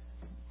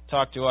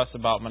talk to us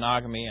about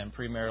monogamy and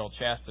premarital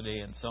chastity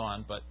and so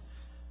on. But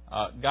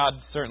God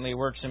certainly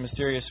works in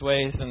mysterious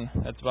ways, and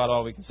that's about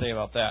all we can say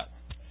about that.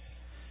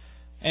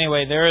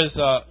 Anyway, there is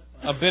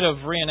a bit of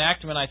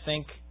reenactment, I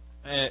think,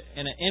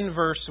 in an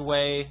inverse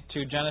way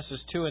to Genesis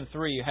 2 and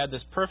 3. You had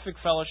this perfect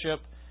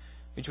fellowship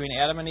between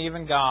Adam and Eve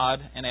and God,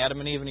 and Adam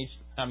and Eve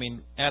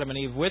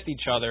with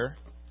each other.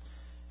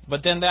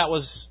 But then that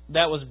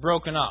was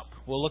broken up.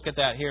 We'll look at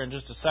that here in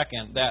just a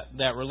second.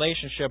 That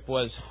relationship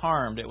was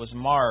harmed. It was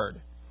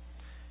marred.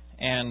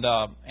 And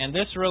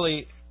this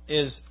really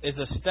is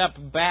a step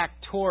back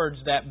towards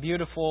that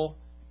beautiful,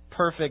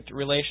 perfect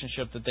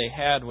relationship that they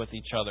had with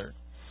each other.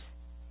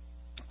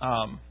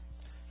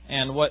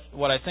 And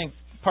what I think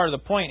part of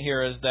the point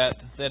here is that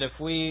if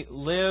we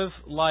live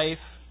life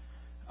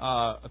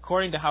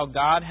according to how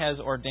God has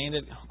ordained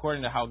it,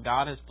 according to how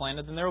God has planned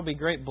it, then there will be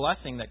great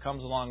blessing that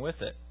comes along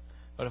with it.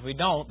 But if we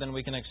don't, then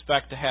we can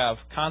expect to have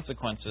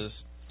consequences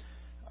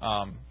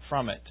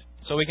from it.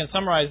 So we can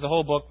summarize the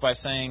whole book by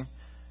saying,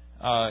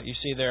 you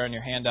see there in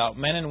your handout,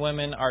 men and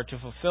women are to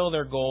fulfill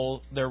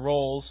their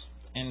roles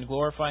in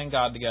glorifying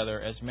God together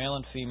as male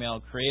and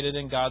female, created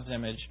in God's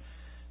image,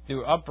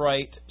 through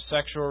upright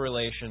sexual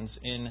relations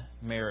in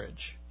marriage.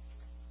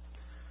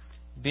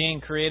 Being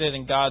created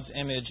in God's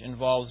image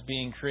involves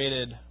being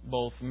created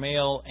both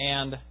male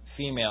and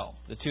female.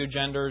 The two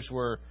genders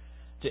were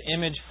to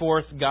image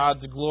forth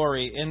God's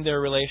glory in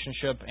their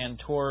relationship and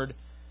toward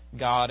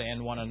God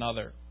and one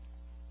another.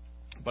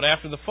 But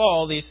after the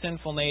fall, these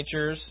sinful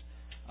natures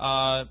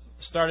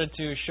started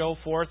to show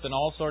forth in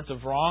all sorts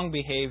of wrong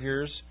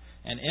behaviors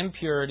and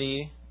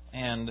impurity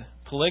and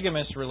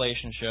polygamous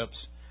relationships.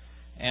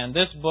 And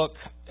this book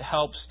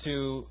helps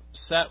to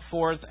set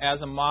forth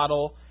as a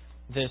model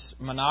this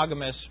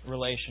monogamous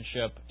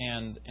relationship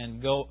and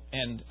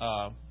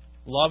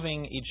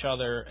loving each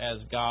other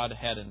as God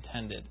had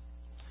intended.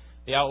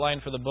 The outline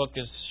for the book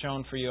is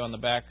shown for you on the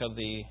back of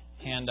the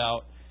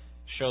handout.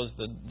 Shows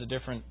the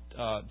different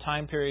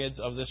time periods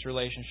of this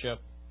relationship.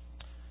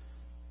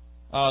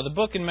 The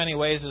book in many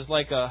ways is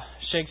like a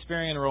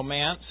Shakespearean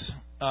romance.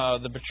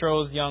 The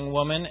betrothed young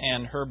woman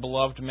and her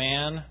beloved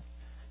man,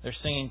 they're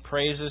singing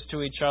praises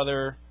to each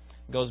other.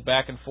 It goes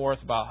back and forth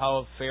about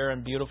how fair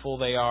and beautiful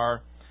they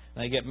are.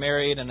 And they get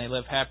married and they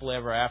live happily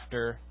ever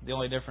after. The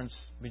only difference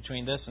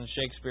between this and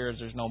Shakespeare is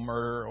there's no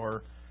murder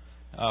or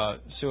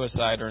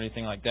suicide or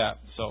anything like that.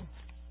 So,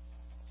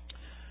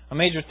 a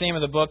major theme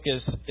of the book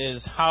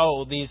is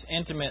how these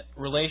intimate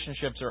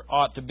relationships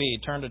ought to be.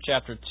 Turn to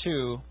chapter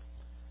 2,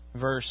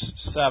 verse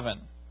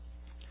 7.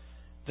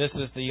 This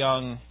is the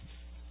young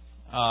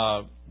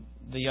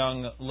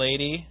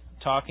lady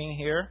talking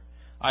here.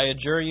 I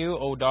adjure you,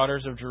 O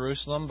daughters of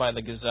Jerusalem, by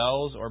the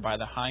gazelles or by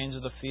the hinds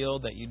of the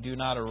field, that you do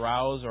not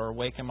arouse or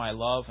awaken my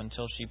love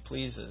until she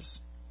pleases.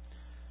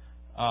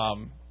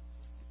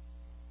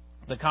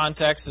 The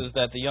context is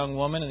that the young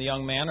woman and the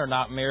young man are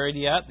not married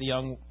yet. The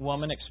young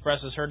woman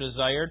expresses her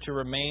desire to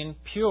remain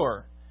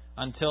pure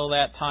until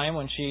that time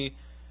when she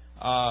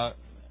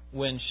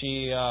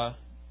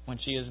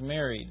is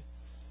married.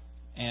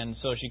 And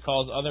so she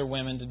calls other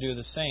women to do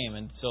the same.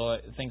 And so I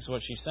think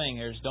what she's saying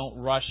here is don't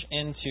rush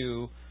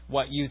into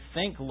what you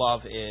think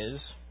love is,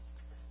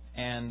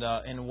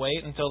 and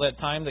wait until that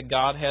time that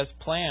God has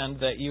planned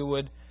that you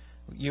would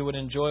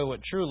enjoy what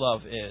true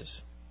love is.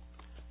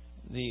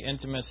 The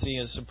intimacy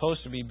is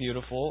supposed to be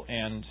beautiful,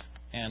 and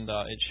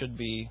it should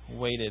be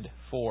waited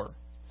for.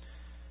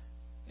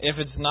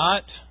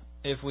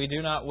 If we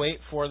do not wait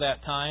for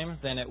that time,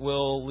 then it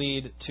will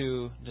lead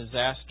to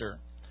disaster.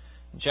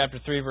 In chapter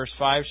 3, verse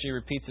 5, she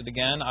repeats it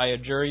again. I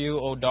adjure you,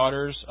 O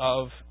daughters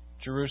of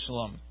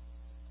Jerusalem,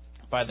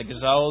 by the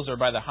gazelles or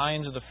by the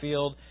hinds of the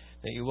field,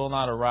 that you will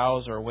not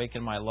arouse or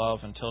awaken my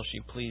love until she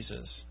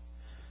pleases.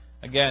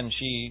 Again,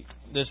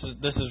 this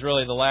is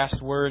really the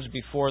last words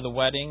before the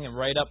wedding, and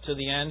right up to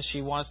the end, she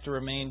wants to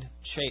remain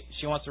chaste.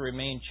 She wants to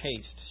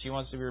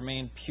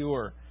remain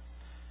pure,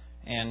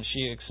 and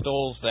she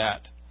extols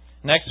that.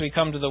 Next, we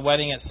come to the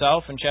wedding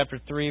itself in chapter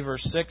 3,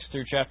 verse 6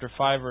 through chapter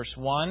 5, verse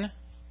 1.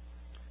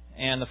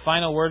 And the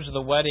final words of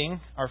the wedding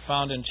are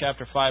found in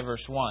chapter 5,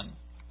 verse 1.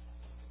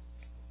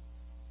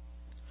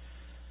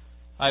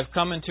 I've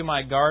come into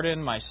my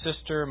garden, my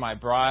sister, my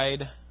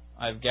bride.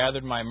 I've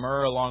gathered my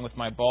myrrh along with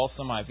my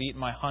balsam. I've eaten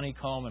my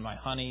honeycomb and my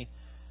honey.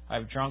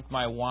 I've drunk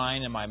my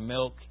wine and my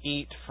milk.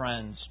 Eat,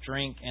 friends,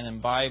 drink, and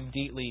imbibe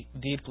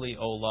deeply,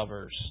 O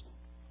lovers.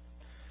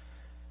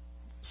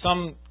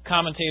 Some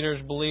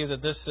commentators believe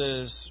that this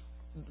is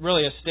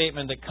really a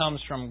statement that comes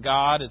from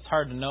God. It's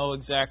hard to know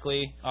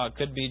exactly. It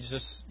could be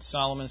just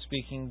Solomon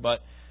speaking,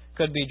 but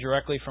could be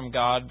directly from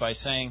God by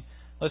saying,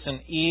 listen,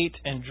 eat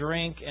and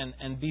drink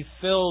and be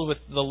filled with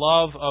the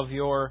love of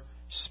your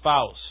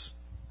spouse.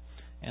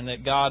 And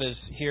that God is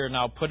here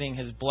now putting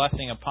His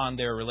blessing upon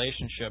their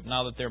relationship.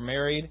 Now that they're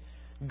married,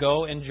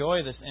 go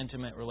enjoy this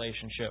intimate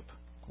relationship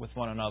with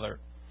one another.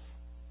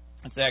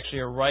 It's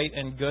actually a right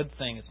and good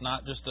thing. It's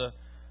not just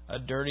a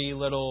dirty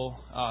little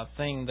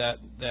thing that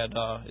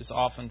is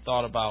often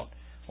thought about,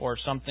 or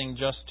something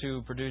just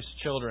to produce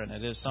children.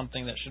 It is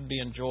something that should be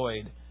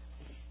enjoyed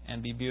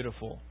and be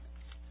beautiful.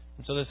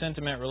 And so this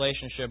intimate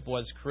relationship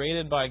was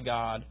created by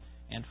God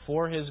and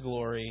for His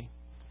glory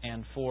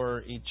and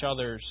for each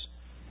other's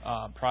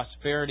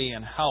prosperity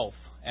and health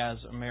as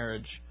a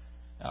marriage,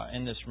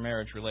 in this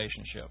marriage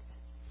relationship.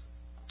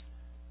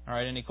 All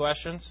right, any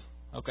questions?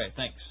 Okay,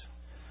 thanks.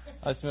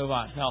 Let's move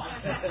on. No,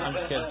 I'm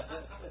just kidding.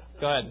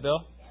 Go ahead,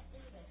 Bill.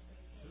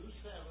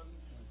 2:7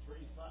 and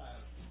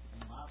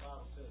 3:5. My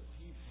Bible says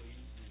he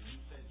pleased, and you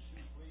said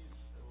she pleased.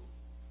 So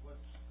what's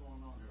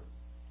going on here?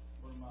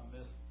 What am I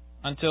missing?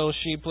 Until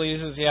she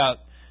pleases, yeah.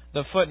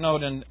 The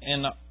footnote in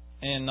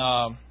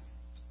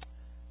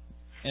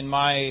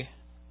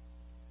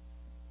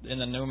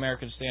the New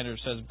American Standard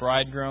says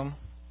bridegroom,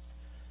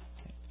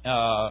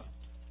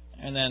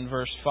 and then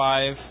verse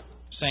 5,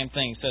 same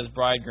thing, says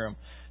bridegroom.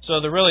 So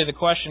the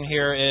question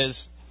here is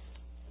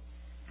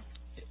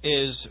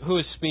who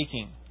is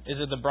speaking? Is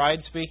it the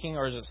bride speaking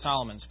or is it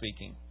Solomon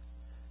speaking?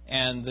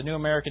 And the New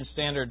American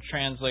Standard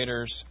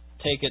translators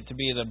take it to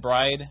be the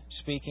bride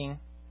speaking,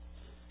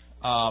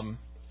 and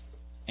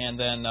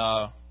then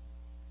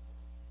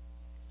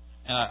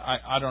and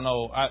I don't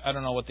know. I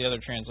don't know what the other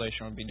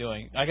translation would be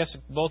doing. I guess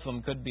both of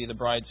them could be the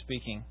bride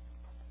speaking,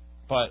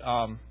 but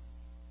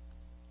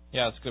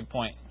yeah, it's a good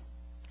point.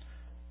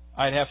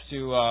 I'd have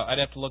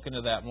to look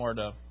into that more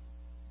to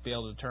be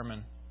able to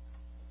determine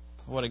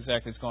what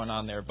exactly is going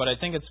on there. But I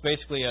think it's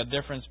basically a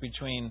difference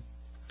between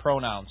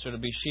pronouns. So it'll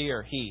be she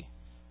or he.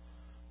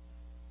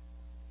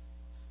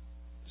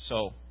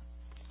 So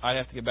I'd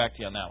have to get back to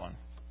you on that one.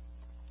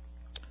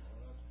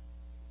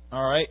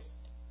 All right.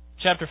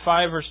 Chapter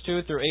 5, verse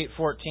 2 through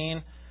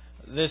 8:14.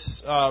 This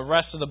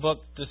rest of the book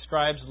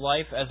describes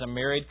life as a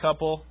married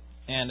couple.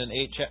 And in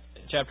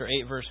chapter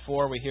 8, verse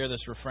 4, we hear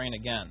this refrain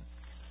again.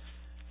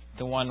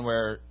 The one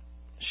where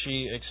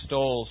she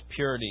extols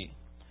purity.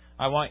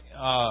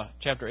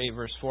 Chapter 8,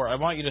 verse 4. I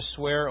want you to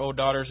swear, O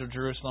daughters of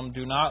Jerusalem,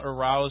 do not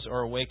arouse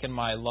or awaken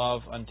my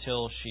love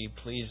until she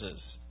pleases.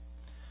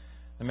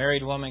 The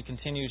married woman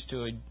continues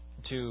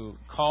to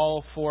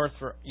call forth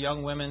for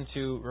young women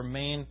to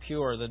remain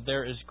pure, that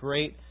there is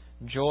great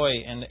joy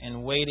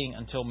in waiting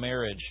until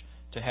marriage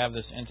to have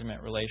this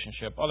intimate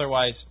relationship.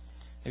 Otherwise,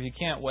 if you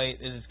can't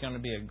wait, it is going to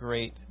be a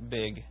great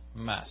big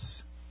mess.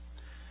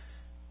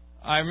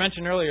 I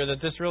mentioned earlier that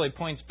this really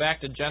points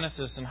back to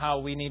Genesis and how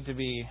we need to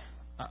be,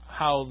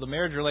 how the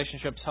marriage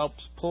relationships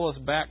helps pull us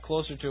back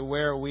closer to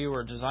where we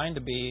were designed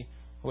to be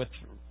with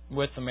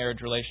the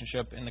marriage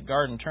relationship in the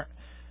garden.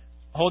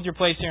 Hold your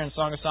place here in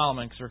Song of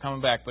Solomon because we're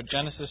coming back. But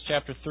Genesis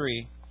chapter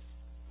 3,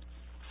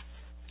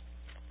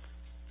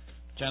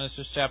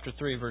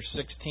 verse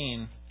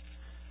 16.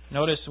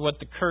 Notice what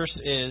the curse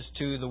is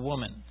to the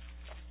woman.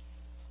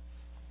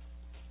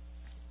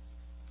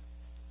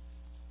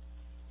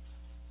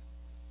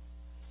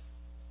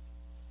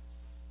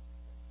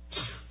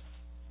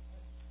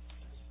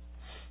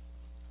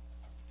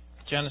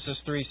 Genesis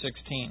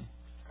 3:16.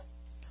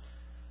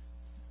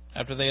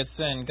 After they had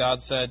sinned, God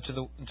said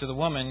to the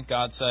woman,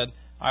 God said,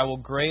 I will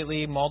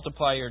greatly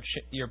multiply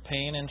your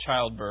pain in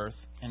childbirth.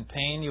 In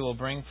pain you will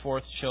bring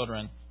forth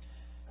children.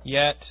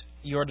 Yet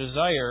your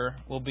desire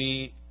will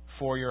be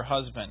for your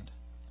husband,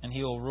 and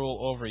he will rule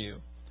over you.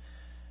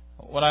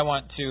 What I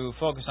want to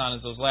focus on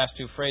is those last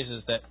two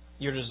phrases, that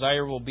your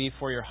desire will be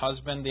for your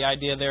husband. The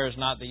idea there is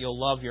not that you'll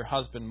love your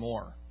husband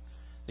more.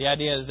 The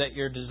idea is that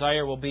your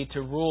desire will be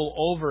to rule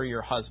over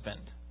your husband.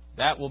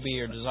 That will be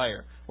your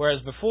desire.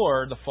 Whereas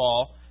before the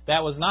fall, that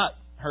was not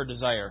her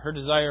desire. Her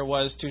desire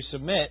was to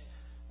submit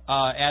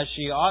as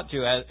she ought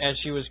to, as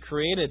she was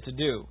created to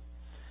do.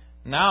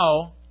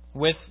 Now,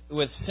 with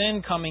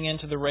sin coming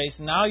into the race,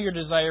 now your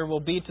desire will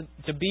be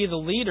to be the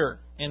leader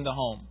in the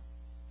home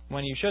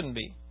when you shouldn't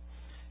be.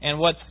 And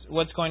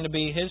what's going to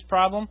be his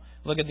problem?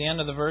 Look at the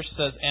end of the verse. It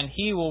says, and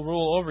he will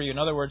rule over you. In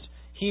other words,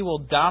 he will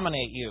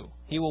dominate you.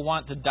 He will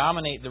want to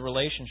dominate the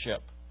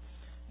relationship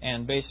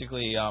and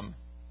basically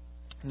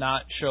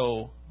not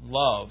show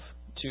love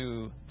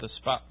to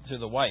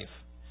the wife.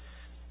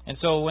 And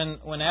so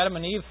when Adam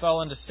and Eve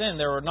fell into sin,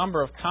 there were a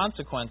number of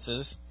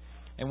consequences,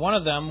 and one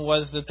of them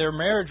was that their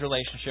marriage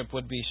relationship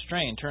would be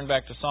strained. Turn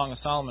back to Song of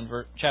Solomon,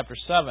 chapter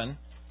 7,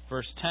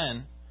 verse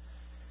 10.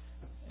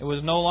 It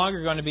was no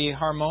longer going to be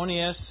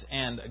harmonious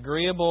and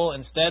agreeable.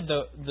 Instead,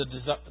 the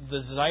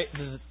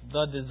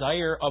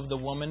desire of the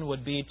woman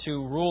would be to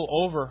rule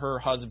over her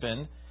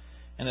husband,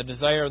 and the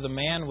desire of the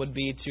man would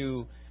be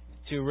to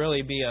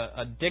really be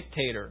a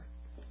dictator,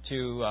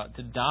 to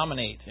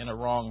dominate in a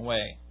wrong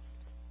way.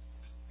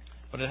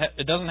 But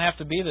it doesn't have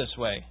to be this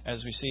way,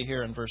 as we see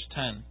here in verse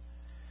 10.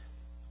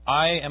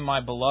 I am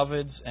my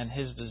beloved's, and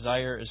his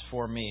desire is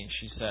for me,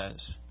 she says.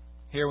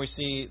 Here we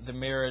see the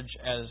marriage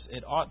as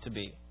it ought to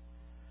be.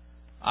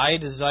 I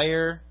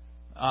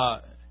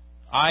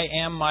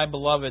am my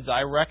beloved's.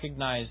 I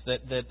recognize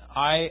that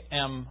I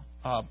am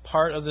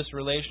part of this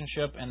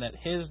relationship and that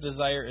his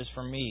desire is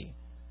for me.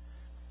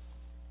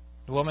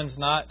 The woman's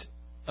not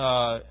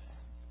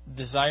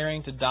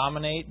desiring to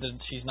dominate.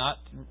 She's not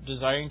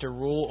desiring to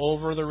rule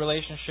over the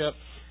relationship,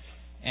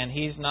 and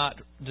he's not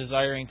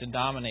desiring to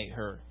dominate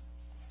her.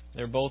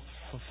 They're both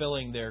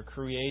fulfilling their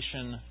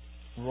creation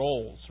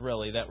roles,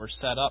 really, that were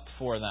set up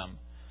for them.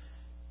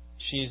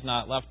 She's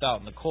not left out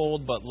in the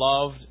cold, but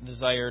loved,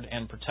 desired,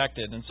 and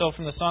protected. And so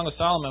from the Song of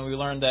Solomon, we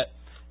learn that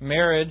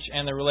marriage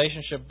and the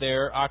relationship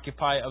there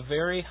occupy a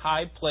very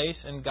high place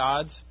in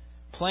God's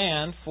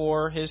plan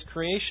for His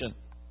creation.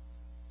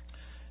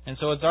 And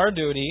so it's our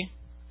duty,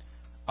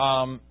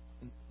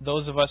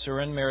 those of us who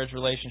are in marriage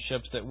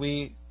relationships, that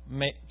we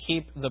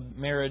keep the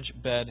marriage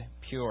bed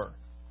pure.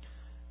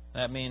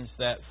 That means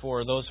that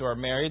for those who are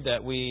married,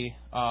 that we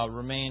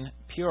remain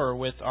pure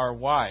with our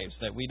wives,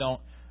 that we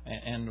don't,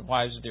 and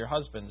wives with your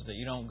husbands, that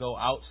you don't go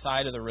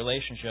outside of the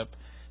relationship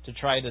to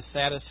try to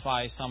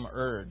satisfy some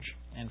urge.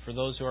 And for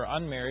those who are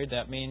unmarried,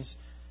 that means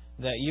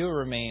that you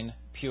remain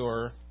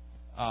pure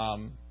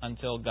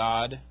until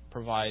God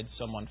provides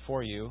someone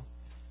for you,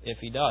 if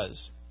He does.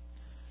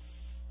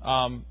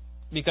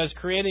 Because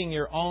creating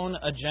your own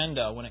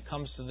agenda when it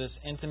comes to this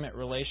intimate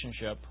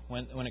relationship,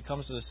 when it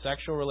comes to the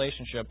sexual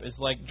relationship, is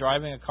like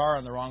driving a car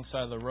on the wrong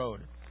side of the road.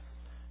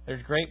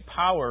 There's great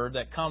power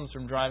that comes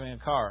from driving a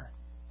car.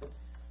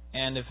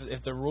 And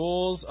if the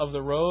rules of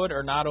the road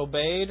are not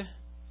obeyed,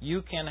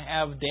 you can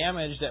have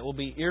damage that will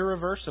be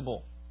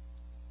irreversible.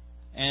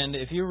 And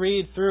if you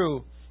read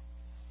through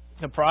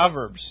the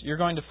Proverbs, you're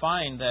going to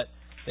find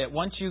that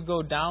once you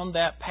go down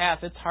that path,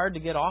 it's hard to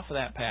get off of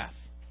that path.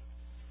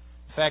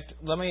 In fact,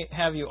 let me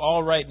have you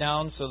all write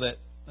down so that,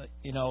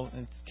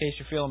 in case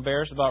you feel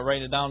embarrassed about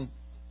writing it down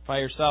by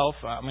yourself,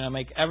 I'm going to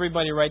make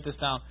everybody write this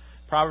down.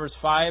 Proverbs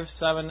 5,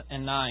 7,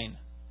 and 9.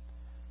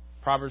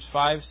 Proverbs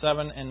 5,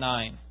 7, and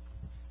 9.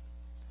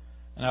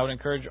 And I would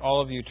encourage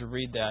all of you to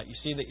read that. You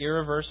see the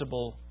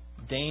irreversible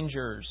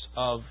dangers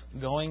of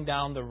going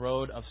down the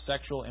road of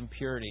sexual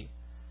impurity.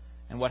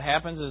 And what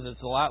happens is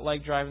it's a lot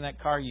like driving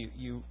that car.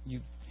 You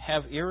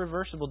have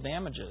irreversible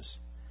damages.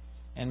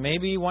 And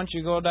maybe once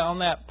you go down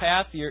that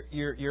path,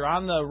 you're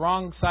on the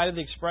wrong side of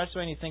the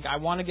expressway and you think, I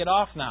want to get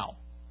off now.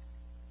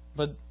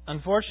 But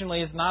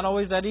unfortunately, it's not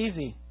always that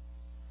easy.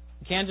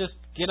 You can't just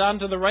get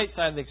onto the right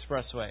side of the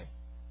expressway.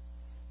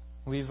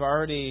 We've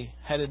already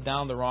headed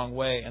down the wrong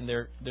way, and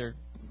there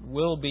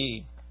will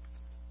be,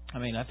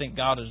 I think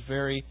God is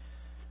very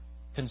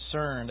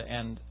concerned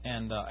and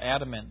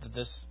adamant that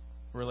this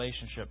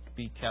relationship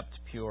be kept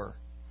pure.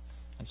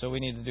 And so we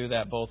need to do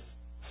that both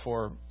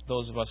for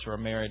those of us who are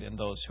married and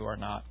those who are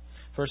not.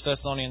 1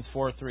 Thessalonians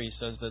 4:3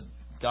 says that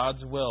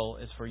God's will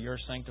is for your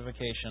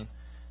sanctification.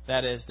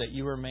 That is, that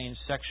you remain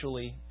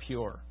sexually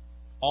pure.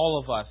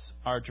 All of us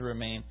are to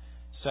remain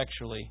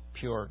sexually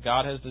pure.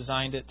 God has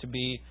designed it to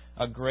be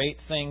a great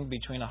thing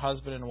between a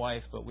husband and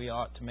wife, but we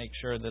ought to make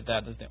sure that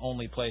that is the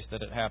only place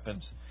that it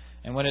happens.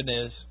 And when it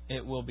is,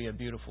 it will be a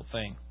beautiful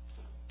thing.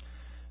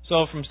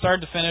 So from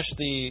start to finish,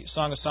 the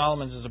Song of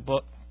Solomon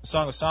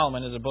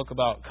is a book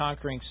about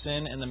conquering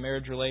sin in the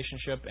marriage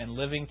relationship and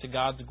living to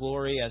God's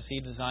glory as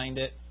He designed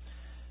it.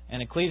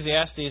 And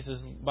Ecclesiastes is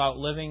about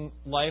living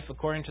life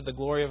according to the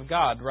glory of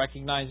God,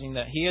 recognizing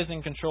that He is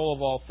in control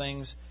of all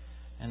things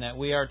and that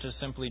we are to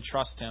simply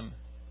trust Him.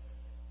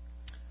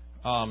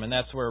 And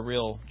that's where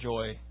real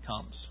joy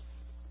comes.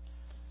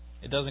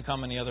 It doesn't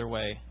come any other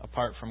way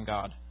apart from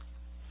God,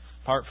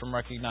 apart from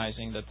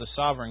recognizing that the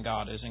sovereign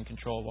God is in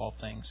control of all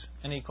things.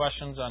 Any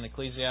questions on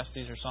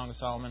Ecclesiastes or Song of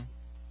Solomon?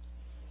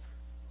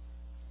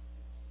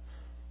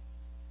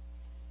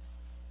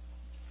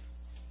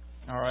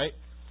 All right.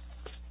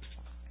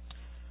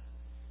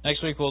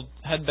 Next week we'll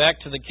head back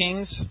to the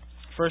Kings,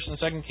 1st and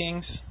 2nd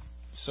Kings.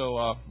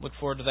 So look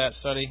forward to that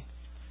study.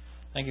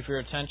 Thank you for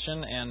your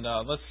attention, and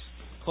let's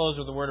close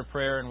with a word of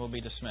prayer and we'll be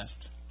dismissed.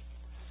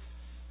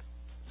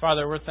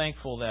 Father, we're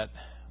thankful that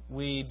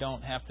we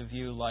don't have to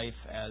view life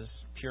as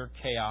pure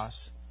chaos,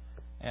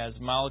 as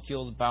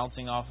molecules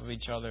bouncing off of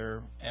each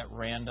other at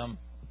random,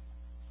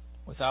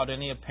 without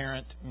any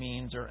apparent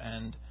means or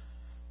end.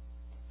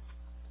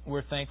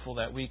 We're thankful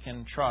that we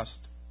can trust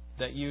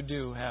that You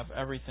do have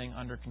everything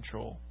under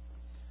control,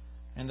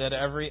 and that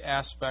every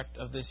aspect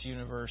of this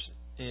universe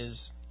is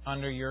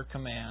under Your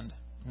command.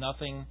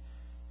 Nothing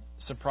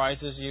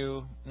surprises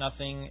You,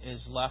 nothing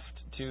is left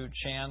to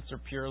chance or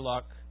pure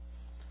luck,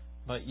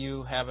 but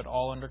You have it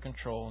all under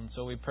control. And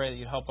so we pray that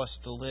You help us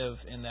to live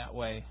in that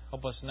way.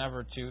 Help us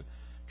never to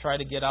try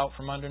to get out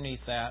from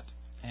underneath that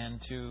and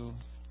to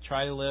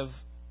try to live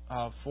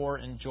for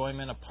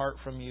enjoyment apart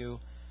from You,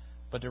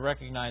 but to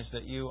recognize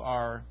that You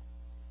are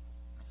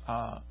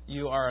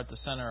at the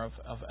center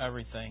of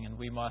everything, and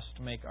we must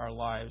make our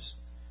lives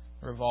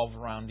revolve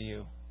around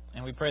You.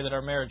 And we pray that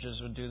our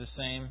marriages would do the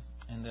same,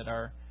 and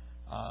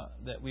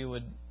that we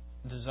would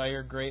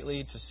desire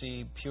greatly to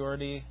see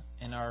purity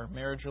in our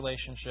marriage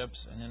relationships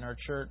and in our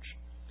church,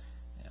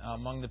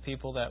 among the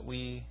people that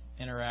we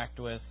interact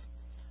with.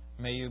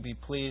 May You be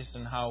pleased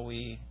in how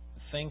we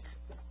think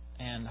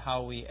and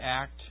how we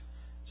act,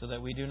 so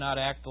that we do not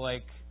act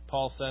like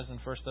Paul says in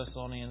 1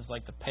 Thessalonians,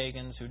 like the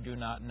pagans who do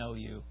not know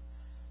You,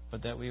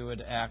 but that we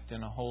would act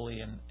in a holy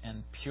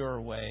and pure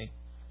way.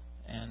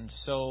 And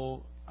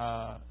so,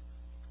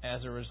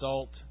 as a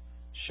result,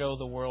 show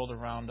the world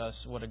around us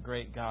what a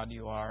great God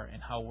You are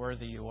and how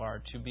worthy You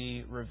are to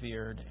be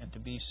revered and to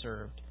be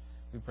served.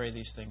 We pray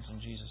these things in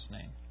Jesus'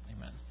 name.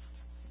 Amen.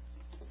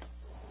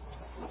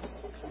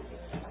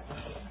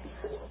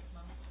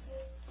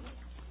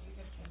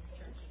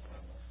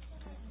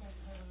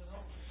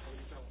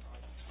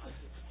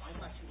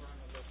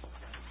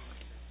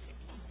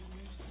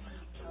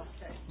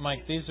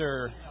 Mike, these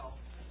are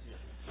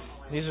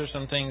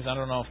some things, I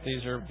don't know if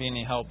these are being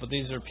any help, but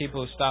these are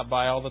people who stop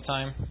by all the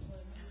time.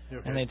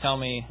 Okay. And they tell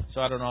me,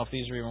 so I don't know if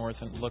these are even worth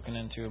looking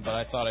into, but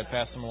I thought I'd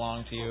pass them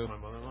along to you. My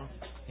mother-in-law?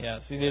 Yeah,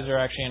 see, these are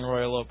actually in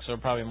Royal Oak, so they're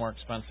probably more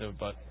expensive,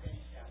 but...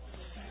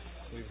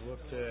 We've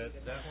looked at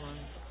that one.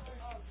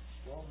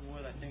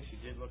 Waltonwood, I think she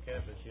did look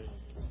at, but she...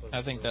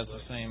 I think that's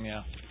the same,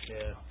 yeah.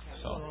 Yeah.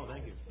 So, Oh,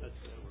 thank you. That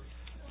works.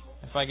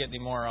 if I get any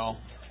more, I'll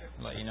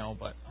let you know,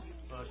 but...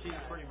 She's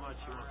pretty much,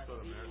 she wants to go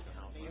to American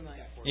House.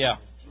 Yeah.